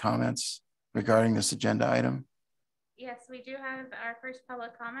to make comments regarding this agenda item? Yes, we do have our first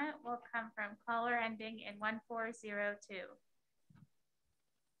public comment will come from caller ending in 1402.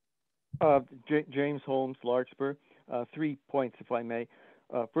 James Holmes, Larkspur. 3 points, if I may.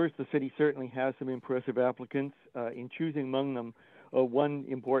 First, the city certainly has some impressive applicants. In choosing among them, one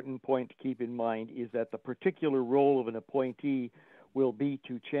important point to keep in mind is that the particular role of an appointee will be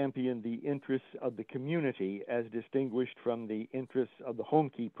to champion the interests of the community as distinguished from the interests of the Home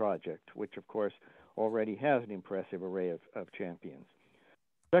Key project, which of course already has an impressive array of champions.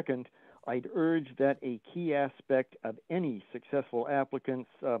 Second, I'd urge that a key aspect of any successful applicant's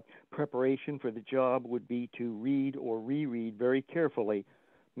preparation for the job would be to read or reread very carefully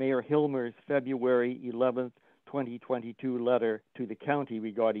Mayor Hilmer's February 11th, 2022 letter to the county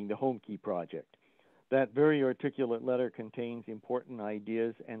regarding the Home Key project. That very articulate letter contains important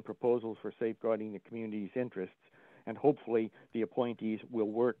ideas and proposals for safeguarding the community's interests, and hopefully the appointees will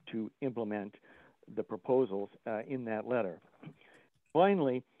work to implement the proposals in that letter.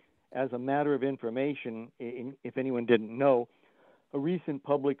 Finally, as a matter of information, if anyone didn't know, a recent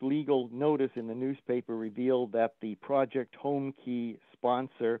public legal notice in the newspaper revealed that the Project Home Key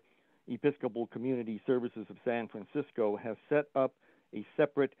sponsor, Episcopal Community Services of San Francisco, has set up a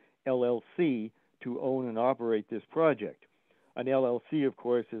separate LLC to own and operate this project. An LLC, of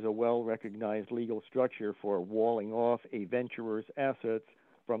course, is a well-recognized legal structure for walling off a venturer's assets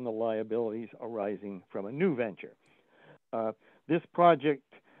from the liabilities arising from a new venture. This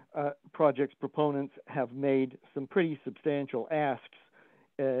project's proponents have made some pretty substantial asks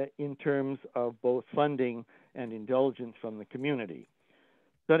in terms of both funding and indulgence from the community.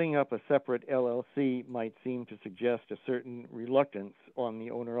 Setting up a separate LLC might seem to suggest a certain reluctance on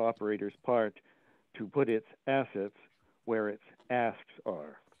the owner-operator's part to put its assets where its asks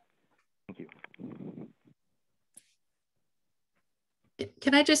are. Thank you.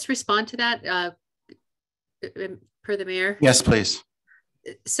 Can I just respond to that per the mayor? Yes, please.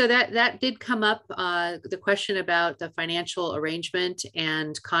 So that did come up, the question about the financial arrangement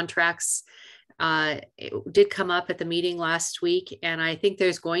and contracts. It did come up at the meeting last week, and I think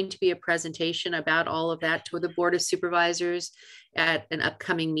there's going to be a presentation about all of that to the Board of Supervisors at an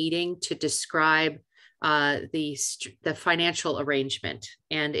upcoming meeting to describe the financial arrangement.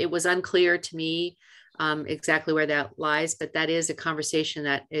 And it was unclear to me exactly where that lies, but that is a conversation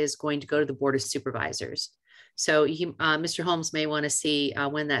that is going to go to the Board of Supervisors. So Mr. Holmes may want to see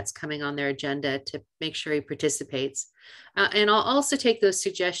when that's coming on their agenda to make sure he participates. And I'll also take those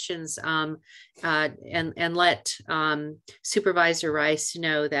suggestions and let Supervisor Rice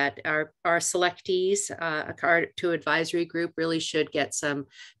know that our selectees, our two advisory group, really should get some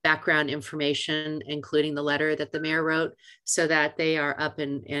background information, including the letter that the mayor wrote, so that they are up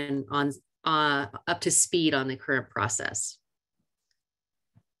up to speed on the current process.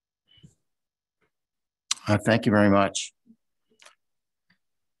 Thank you very much.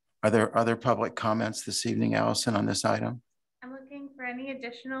 Are there other public comments this evening, Allison, on this item? I'm looking for any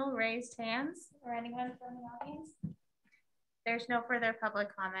additional raised hands or anyone from the audience. There's no further public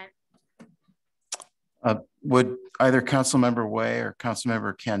comment. Would either Councilmember Way or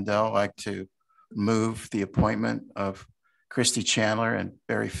Councilmember Candell like to move the appointment of Christy Chandler and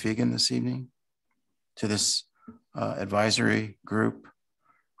Barry Fegan this evening to this advisory group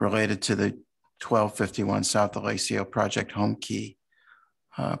related to the 1251 South Eliseo Project Home Key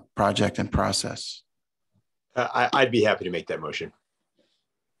project and process? I'd be happy to make that motion.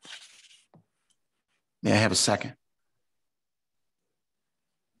 May I have a second?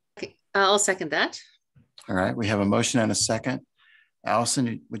 Okay, I'll second that. All right, we have a motion and a second.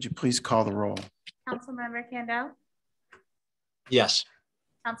 Allison, would you please call the roll? Councilmember Candell, Yes.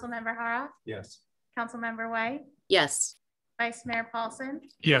 Councilmember Hara, Yes. Councilmember Way, Yes. Vice Mayor Paulson,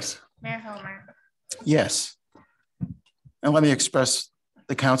 Yes. Mayor Homer. Yes. And let me express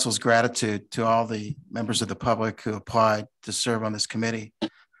the council's gratitude to all the members of the public who applied to serve on this committee.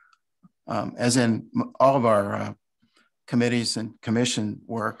 As in all of our committees and commission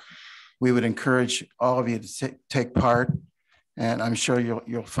work, we would encourage all of you to take part, and I'm sure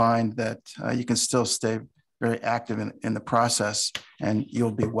you'll find that you can still stay very active in the process, and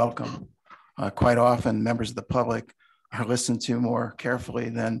you'll be welcome. Quite often, members of the public are listened to more carefully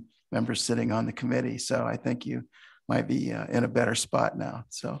than members sitting on the committee. So I think you might be in a better spot now.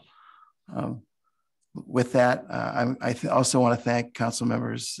 So with that, I also want to thank Council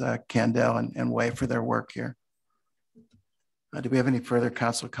Members Candell and Way for their work here. Do we have any further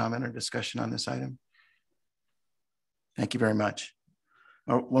council comment or discussion on this item? Thank you very much.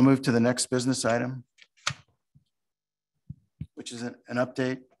 We'll move to the next business item, which is an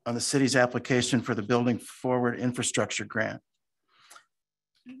update on the city's application for the Building Forward Infrastructure Grant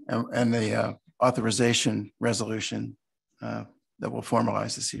and the authorization resolution that we'll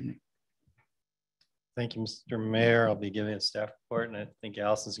formalize this evening. Thank you, Mr. Mayor. I'll be giving a staff report, and I think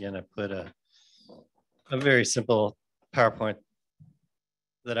Allison's going to put a very simple PowerPoint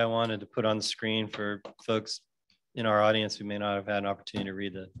that I wanted to put on the screen for folks in our audience who may not have had an opportunity to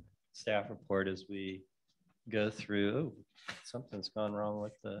read the staff report as we go through. Oh, something's gone wrong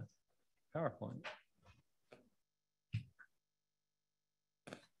with the PowerPoint.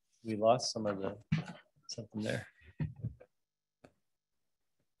 We lost some of the something there.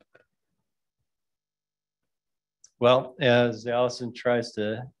 Well, as Allison tries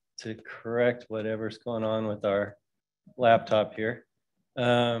to correct whatever's going on with our laptop here.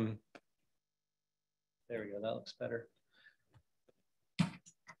 There we go, that looks better.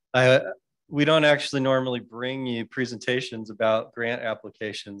 We don't actually normally bring you presentations about grant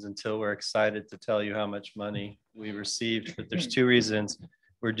applications until we're excited to tell you how much money we received, but there's two reasons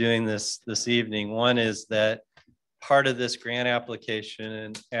we're doing this evening. One is that part of this grant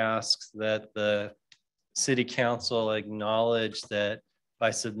application asks that the City Council acknowledge that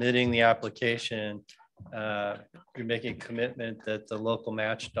by submitting the application, you're making a commitment that the local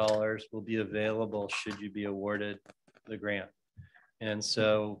match dollars will be available should you be awarded the grant. And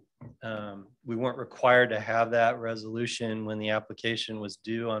so we weren't required to have that resolution when the application was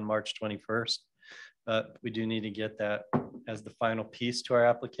due on March 21st, but we do need to get that as the final piece to our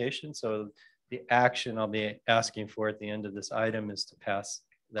application. So the action I'll be asking for at the end of this item is to pass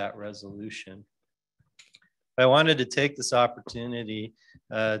that resolution. I wanted to take this opportunity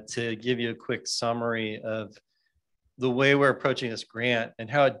to give you a quick summary of the way we're approaching this grant and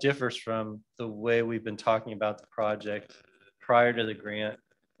how it differs from the way we've been talking about the project prior to the grant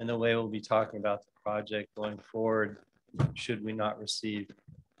and the way we'll be talking about the project going forward should we not receive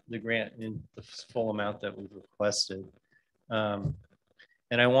the grant in the full amount that we've requested. And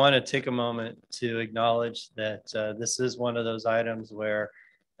I want to take a moment to acknowledge that this is one of those items where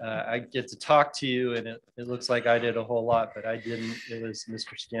I get to talk to you and it looks like I did a whole lot, but I didn't. It was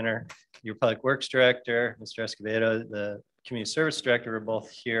Mr. Skinner, your Public Works Director, Mr. Escobedo, the Community Service Director, are both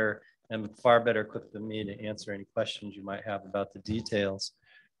here and far better equipped than me to answer any questions you might have about the details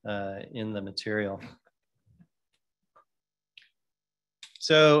in the material.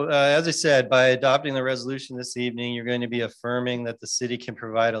 So as I said, by adopting the resolution this evening, you're going to be affirming that the city can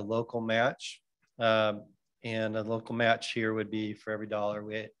provide a local match. And a local match here would be for every dollar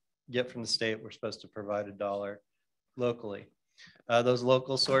we get from the state, we're supposed to provide $1 locally. Those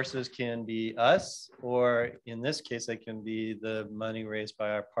local sources can be us, or in this case, it can be the money raised by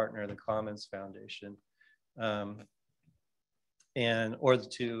our partner, the Commons Foundation, or the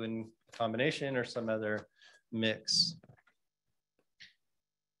two in combination or some other mix.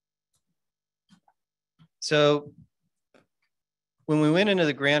 So when we went into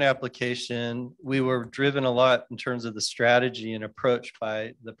the grant application, we were driven a lot in terms of the strategy and approach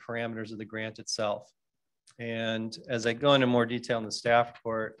by the parameters of the grant itself. And as I go into more detail in the staff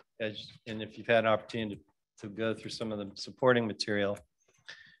report, and if you've had an opportunity to go through some of the supporting material,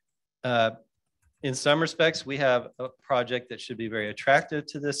 in some respects, we have a project that should be very attractive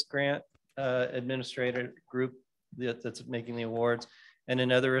to this grant administrator group that's making the awards. And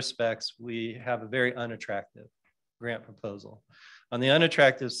in other respects, we have a very unattractive grant proposal. On the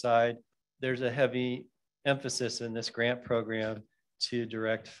unattractive side, there's a heavy emphasis in this grant program to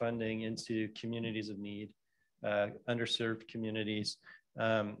direct funding into communities of need, underserved communities.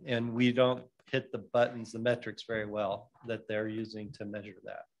 And we don't hit the buttons, the metrics very well that they're using to measure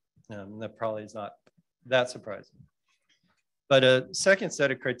that. That probably is not that surprising. But a second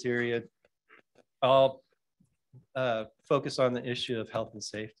set of criteria, I'll focus on the issue of health and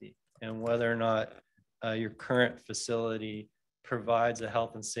safety and whether or not your current facility provides a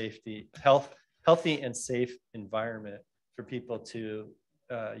healthy and safe environment for people to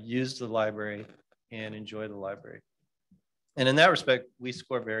use the library and enjoy the library. And in that respect, we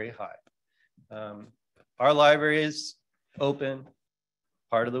score very high. Our library is open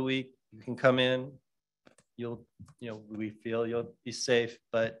part of the week. You can come in, we feel you'll be safe,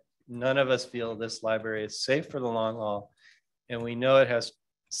 but none of us feel this library is safe for the long haul. And we know it has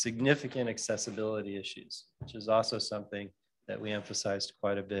significant accessibility issues, which is also something that we emphasized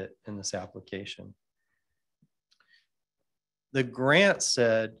quite a bit in this application. The grant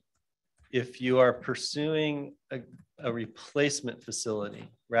said, if you are pursuing a replacement facility,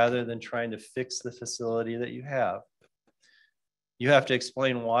 rather than trying to fix the facility that you have to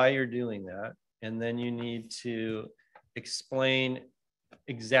explain why you're doing that. And then you need to explain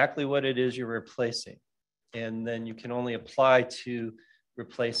exactly what it is you're replacing. And then you can only apply to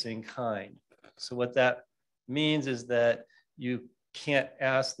replacing kind. So what that means is that you can't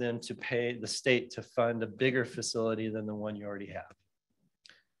ask them to pay the state to fund a bigger facility than the one you already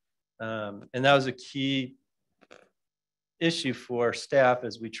have. And that was a key issue for staff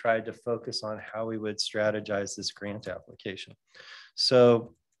as we tried to focus on how we would strategize this grant application.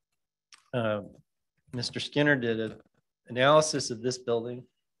 So Mr. Skinner did an analysis of this building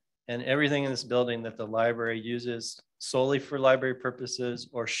and everything in this building that the library uses solely for library purposes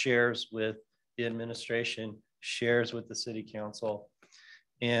or shares with the administration, shares with the city council,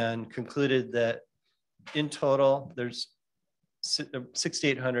 and concluded that in total, there's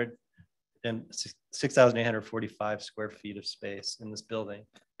 6,800 and 6,845 square feet of space in this building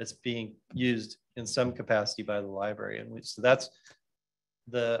that's being used in some capacity by the library. And so that's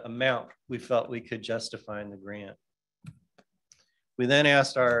the amount we felt we could justify in the grant. We then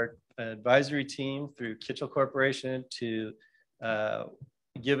asked our advisory team through Kitchell Corporation to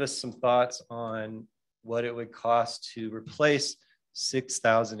give us some thoughts on what it would cost to replace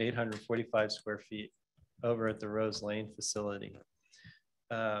 6,845 square feet over at the Rose Lane facility.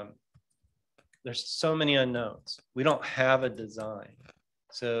 There's so many unknowns. We don't have a design.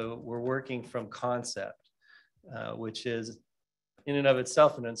 So we're working from concept, which is in and of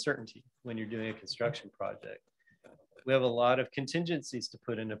itself an uncertainty when you're doing a construction project. We have a lot of contingencies to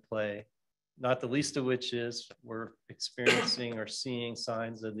put into play, not the least of which is we're experiencing or seeing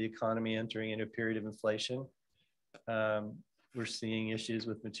signs of the economy entering into a period of inflation. We're seeing issues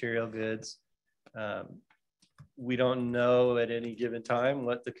with material goods. We don't know at any given time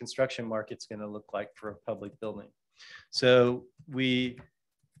what the construction market's going to look like for a public building. So we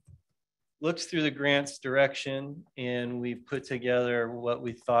looked through the grant's direction and we put together what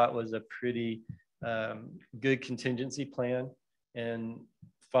we thought was a pretty good contingency plan. And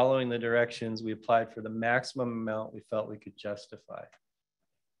following the directions, we applied for the maximum amount we felt we could justify.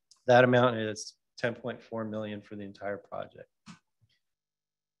 That amount is $10.4 million for the entire project.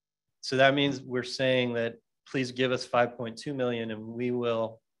 So that means we're saying that please give us $5.2 million and we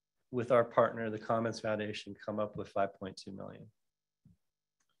will, with our partner, the Commons Foundation, come up with $5.2 million.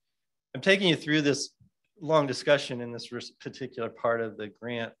 I'm taking you through this long discussion in this particular part of the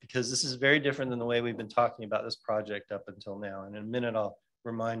grant because this is very different than the way we've been talking about this project up until now. And in a minute, I'll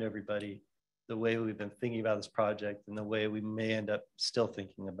remind everybody the way we've been thinking about this project and the way we may end up still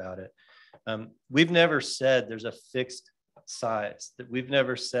thinking about it. We've never said there's a fixed size, that we've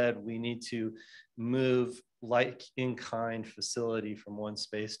never said we need to move like in-kind facility from one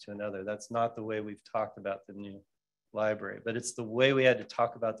space to another. That's not the way we've talked about the new library, but it's the way we had to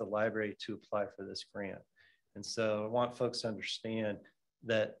talk about the library to apply for this grant. And so I want folks to understand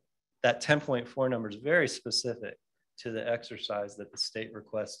that that 10.4 number is very specific to the exercise that the state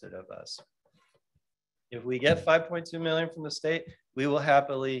requested of us. If we get 5.2 million from the state, we will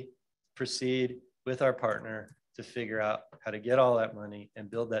happily proceed with our partner to figure out how to get all that money and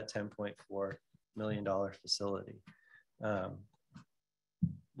build that $10.4 million facility.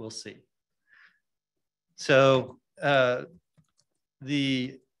 We'll see. So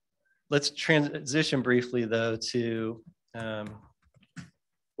let's transition briefly though to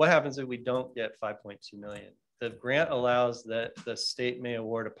what happens if we don't get 5.2 million. The grant allows that the state may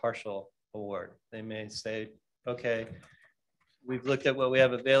award a partial award. They may say, okay, we've looked at what we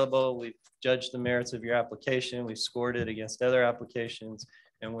have available. We've judged the merits of your application. We've scored it against other applications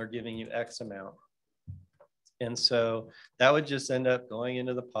and we're giving you X amount. And so that would just end up going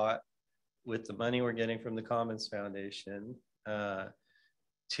into the pot with the money we're getting from the Commons Foundation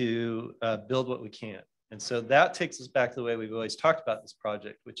to build what we can. And so that takes us back to the way we've always talked about this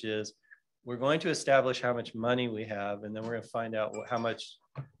project, which is we're going to establish how much money we have, and then we're going to find out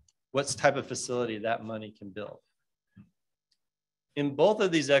what type of facility that money can build. In both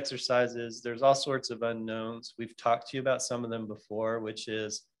of these exercises, there's all sorts of unknowns. We've talked to you about some of them before, which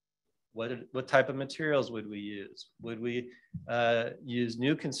is what type of materials would we use? Would we use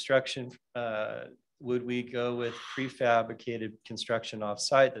new construction? Would we go with prefabricated construction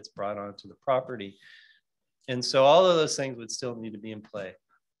off-site that's brought onto the property? And so all of those things would still need to be in play.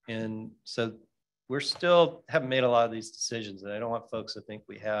 And so we're still haven't made a lot of these decisions, and I don't want folks to think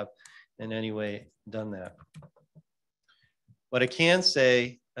we have in any way done that. What I can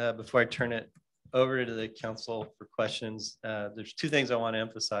say before I turn it over to the council for questions, there's two things I want to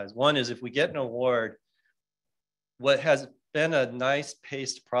emphasize. One is if we get an award, what has been a nice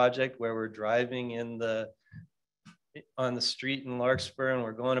paced project where we're driving on the street in Larkspur and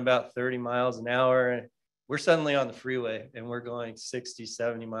we're going about 30 miles an hour, and we're suddenly on the freeway and we're going 60,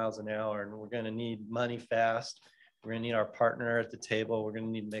 70 miles an hour, and we're going to need money fast. We're going to need our partner at the table. We're going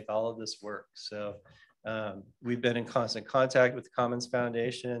to need to make all of this work. So we've been in constant contact with the Commons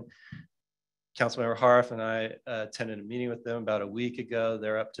Foundation. Councilmember Harf and I attended a meeting with them about a week ago.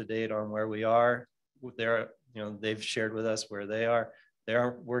 They're up to date on where we are. They've shared with us where they are. They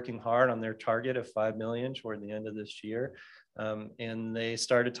are working hard on their target of 5 million toward the end of this year. And they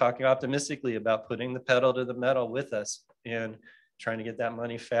started talking optimistically about putting the pedal to the metal with us and trying to get that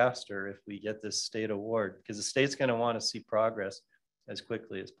money faster if we get this state award, because the state's going to want to see progress as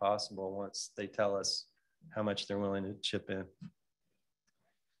quickly as possible once they tell us how much they're willing to chip in.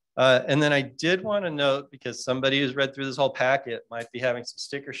 And then I did want to note, because somebody who's read through this whole packet might be having some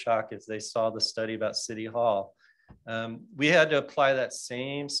sticker shock if they saw the study about City Hall. We had to apply that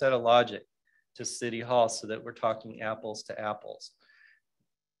same set of logic to City Hall so that we're talking apples to apples.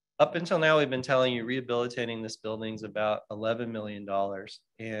 Up until now, we've been telling you rehabilitating this building is about $11 million.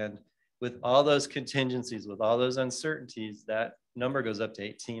 And with all those contingencies, with all those uncertainties, that number goes up to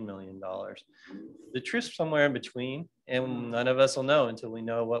 $18 million. The truth's somewhere in between, and none of us will know until we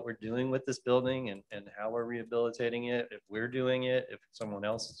know what we're doing with this building and how we're rehabilitating it, if we're doing it, if someone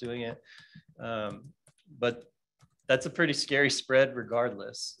else is doing it. But that's a pretty scary spread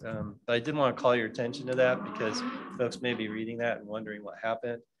regardless. But I did want to call your attention to that because folks may be reading that and wondering what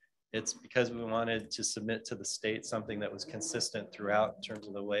happened. It's because we wanted to submit to the state something that was consistent throughout in terms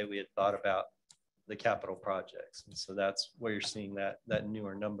of the way we had thought about the capital projects. And so that's where you're seeing that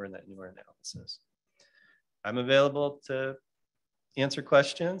newer number and that newer analysis. I'm available to answer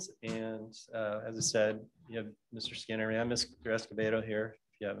questions. And as I said, you have Mr. Skinner and Mr. Escobedo here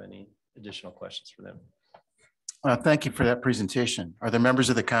if you have any additional questions for them. Thank you for that presentation. Are there members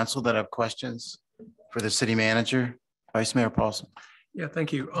of the council that have questions for the city manager? Vice Mayor Paulson. Yeah,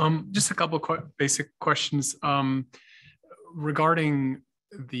 thank you. Just a couple of basic questions regarding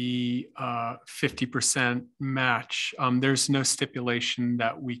the 50% match. There's no stipulation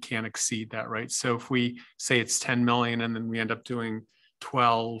that we can't exceed that, right? So if we say it's 10 million and then we end up doing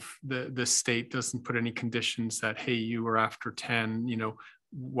 12, the state doesn't put any conditions that, hey, you were after 10, you know,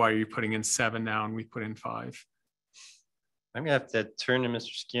 why are you putting in 7 now and we put in 5? I'm gonna have to turn to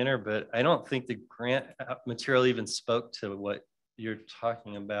Mr. Skinner, but I don't think the grant material even spoke to what you're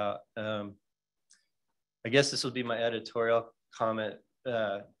talking about. I guess this will be my editorial comment.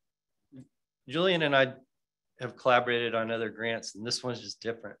 Julian and I have collaborated on other grants, and this one's just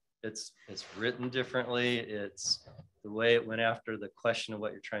different. It's written differently. It's the way it went after the question of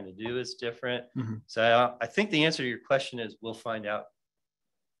what you're trying to do is different. Mm-hmm. So I think the answer to your question is we'll find out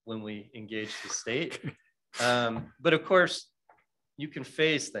when we engage the state. But of course, you can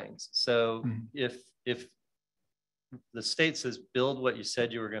phase things. So if the state says build what you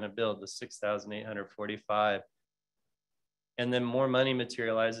said you were going to build, the 6,845, and then more money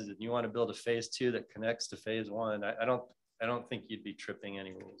materializes and you want to build a phase 2 that connects to phase 1, I don't think you'd be tripping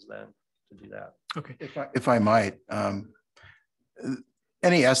any rules then to do that. Okay. If I might,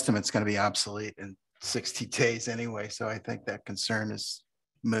 any estimate's going to be obsolete in 60 days anyway, so I think that concern is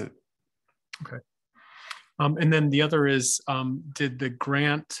moot. Okay. And then the other is, did the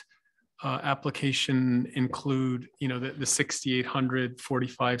grant application include, you know, the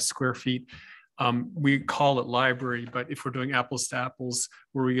 6,845 square feet? We call it library, but if we're doing apples to apples,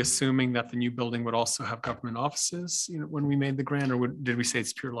 were we assuming that the new building would also have government offices, you know, when we made the grant, or did we say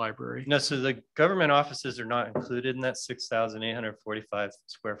it's pure library? No, so the government offices are not included in that 6,845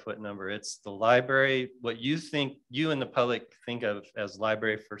 square foot number. It's the library. What you think, you and the public think of as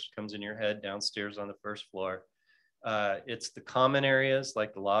library first comes in your head downstairs on the first floor. It's the common areas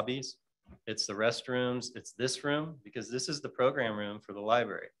like the lobbies. It's the restrooms, it's this room, because this is the program room for the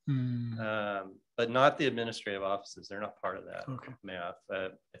library, but not the administrative offices. They're not part of that. Okay. Math.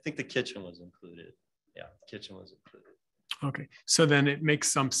 I think the kitchen was included. Yeah, the kitchen was included. Okay, so then it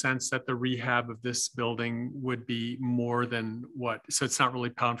makes some sense that the rehab of this building would be more than what, so it's not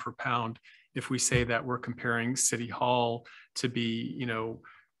really pound for pound. If we say that we're comparing City Hall to be, you know,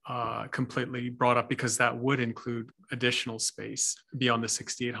 completely brought up, because that would include additional space beyond the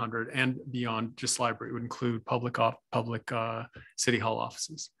 6,800 and beyond just library. It would include public City Hall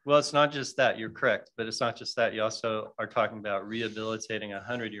offices. Well, it's not just that, you're correct, but it's not just that. You also are talking about rehabilitating a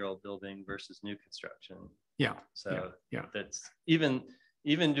 100-year-old building versus new construction. Yeah. So yeah. That's even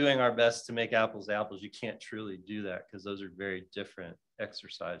doing our best to make apples to apples, you can't truly do that because those are very different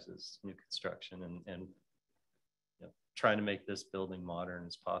exercises, new construction and trying to make this building modern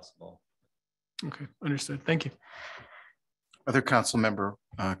as possible. Okay, understood. Thank you. Other council member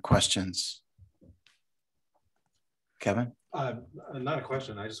questions? Kevin? Not a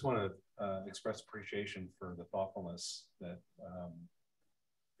question. I just want to express appreciation for the thoughtfulness that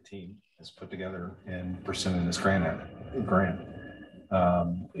the team has put together in pursuing this grant.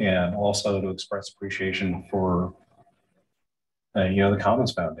 And also to express appreciation for the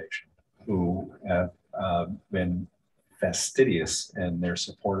Commons Foundation, who have been fastidious in their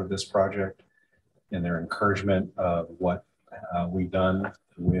support of this project and their encouragement of what we've done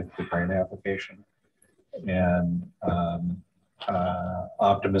with the grant application, and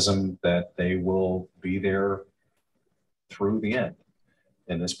optimism that they will be there through the end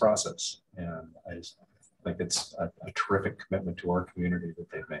in this process. And I just think it's a terrific commitment to our community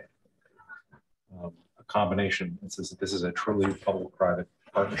that they've made. A combination, this is a truly public-private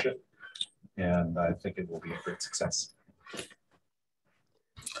partnership, and I think it will be a great success.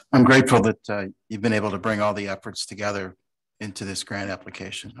 I'm grateful that you've been able to bring all the efforts together into this grant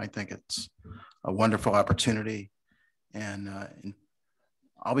application. I think it's a wonderful opportunity, and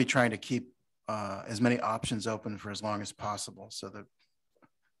I'll be trying to keep as many options open for as long as possible so that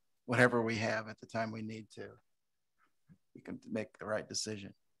whatever we have at the time we need to, we can make the right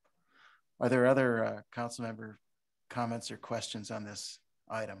decision. Are there other council member comments or questions on this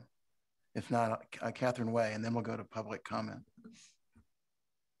item? If not, Catherine Way, and then we'll go to public comment.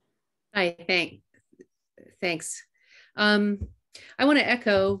 Hi, thanks. I want to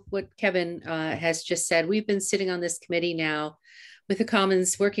echo what Kevin has just said. We've been sitting on this committee now with the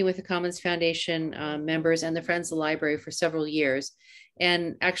Commons, working with the Commons Foundation members and the Friends of the Library for several years,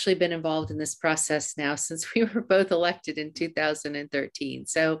 and actually been involved in this process now since we were both elected in 2013.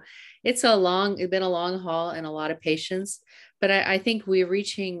 So it's been a long haul and a lot of patience, but I think we're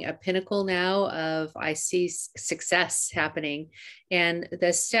reaching a pinnacle now of, I see success happening, and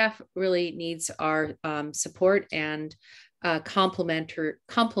the staff really needs our support and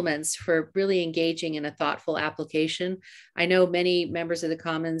compliments for really engaging in a thoughtful application. I know many members of the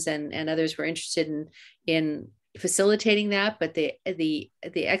Commons and others were interested in facilitating that, but the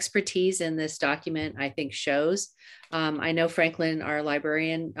expertise in this document, I think, shows. I know Franklin, our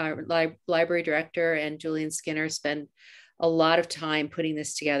librarian, our library director, and Julian Skinner spend a lot of time putting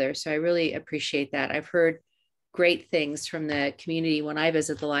this together. So I really appreciate that. I've heard great things from the community when I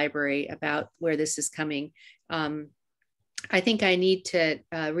visit the library about where this is coming. I think I need to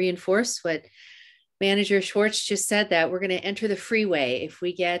reinforce what Manager Schwartz just said, that we're going to enter the freeway if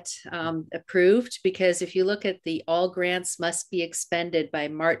we get approved, because if you look at all grants must be expended by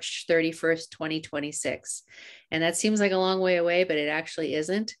March 31st, 2026. And that seems like a long way away, but it actually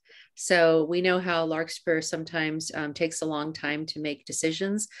isn't. So we know how Larkspur sometimes takes a long time to make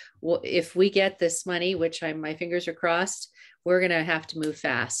decisions. Well, if we get this money, which my fingers are crossed, we're going to have to move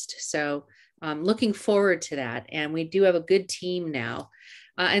fast. So I'm looking forward to that. And we do have a good team now.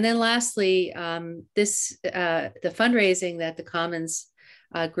 And then lastly, the fundraising that the Commons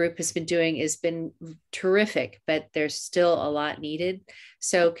group has been doing has been terrific, but there's still a lot needed.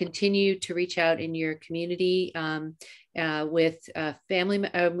 So continue to reach out in your community with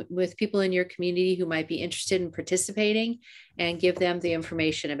with people in your community who might be interested in participating, and give them the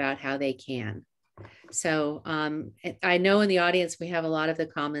information about how they can. So I know in the audience we have a lot of the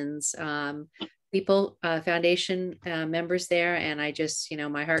Commons people, foundation members there, and I just,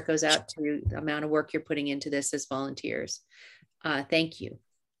 my heart goes out to the amount of work you're putting into this as volunteers. Thank you.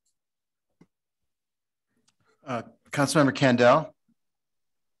 Councilmember Kandel.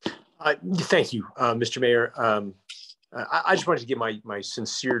 Thank you, Mr. Mayor. I just wanted to give my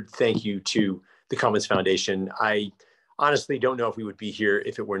sincere thank you to the Commons Foundation. I honestly don't know if we would be here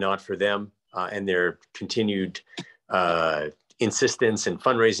if it were not for them and their continued insistence and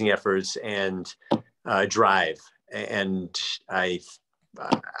fundraising efforts and drive. And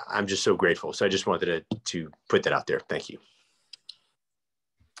I'm just so grateful. So I just wanted to put that out there. Thank you.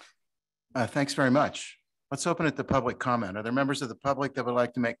 Thanks very much. Let's open it to public comment. Are there members of the public that would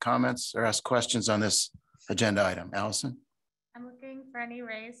like to make comments or ask questions on this agenda item? Allison? I'm looking for any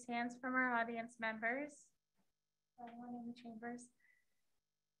raised hands from our audience members. Anyone in the chambers?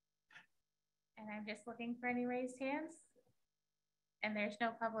 And I'm just looking for any raised hands. And there's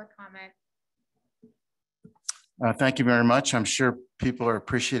no public comment. Thank you very much. I'm sure people are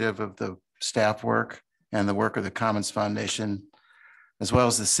appreciative of the staff work and the work of the Commons Foundation, as well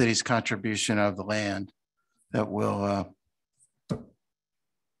as the city's contribution of the land that will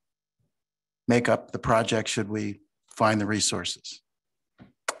make up the project should we find the resources.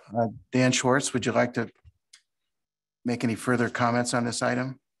 Dan Schwartz, would you like to make any further comments on this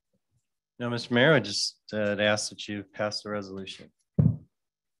item? No, Mr. Mayor, I just ask that you pass the resolution.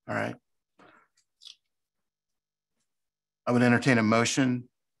 All right. I would entertain a motion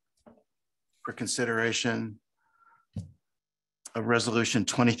for consideration of resolution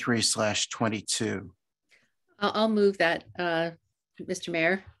 23/22. I'll move that, Mr.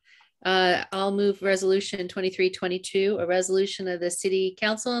 Mayor. I'll move resolution 2322, a resolution of the City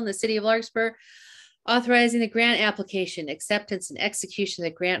Council and the City of Larkspur authorizing the grant application, acceptance, and execution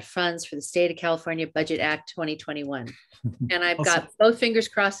of the grant funds for the State of California Budget Act 2021. And I've got both fingers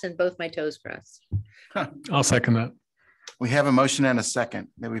crossed and both my toes crossed. I'll second that. We have a motion and a second.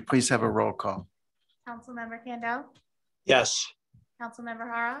 May we please have a roll call? Councilmember Kandel? Yes. Councilmember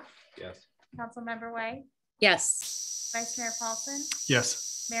Hara? Yes. Councilmember Way? Yes. Vice Mayor Paulson,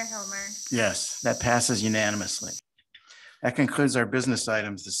 Yes. Mayor Hilmer. Yes, that passes unanimously. That concludes our business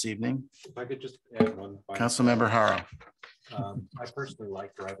items this evening. If I could just add one. final Councilmember thought. Haro. I personally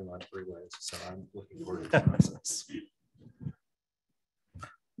like driving on freeways, so I'm looking forward to the process.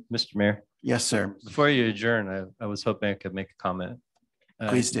 Mr. Mayor, Yes, sir. before you adjourn, I was hoping I could make a comment.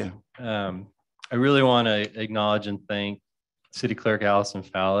 Please do. I really want to acknowledge and thank City Clerk Allison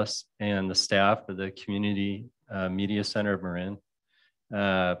Fallis and the staff of the Community Media Center of Marin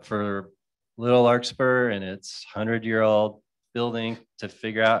for Little Larkspur and its 100-year-old building to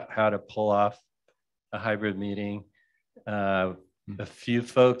figure out how to pull off a hybrid meeting. A few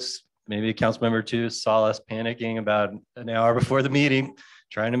folks, maybe a council member too, saw us panicking about an hour before the meeting,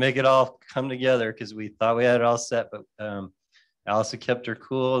 trying to make it all come together because we thought we had it all set, but Allison kept her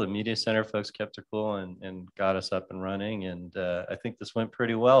cool. The media center folks kept her cool and got us up and running. And I think this went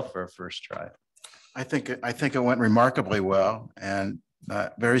pretty well for a first try. I think it went remarkably well and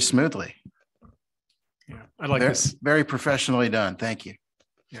very smoothly. Yeah, I like Very, this. very professionally done. Thank you.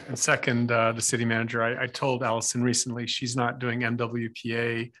 Yeah, and second, the city manager, I told Allison recently, she's not doing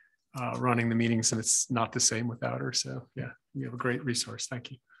MWPA running the meetings, and it's not the same without her. So yeah, we have a great resource.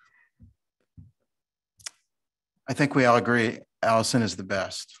 Thank you. I think we all agree Allison is the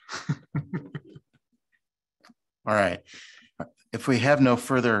best. All right. If we have no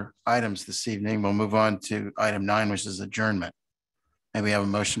further items this evening, we'll move on to item 9, which is adjournment. May we have a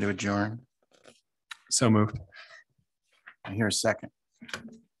motion to adjourn? So moved. I hear a second.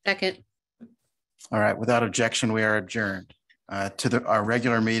 Second. All right. Without objection, we are adjourned to our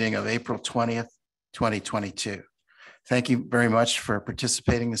regular meeting of April 20th, 2022. Thank you very much for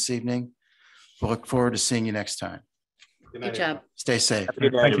participating this evening. We'll look forward to seeing you next time. Good job. Stay safe.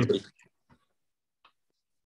 Thank you.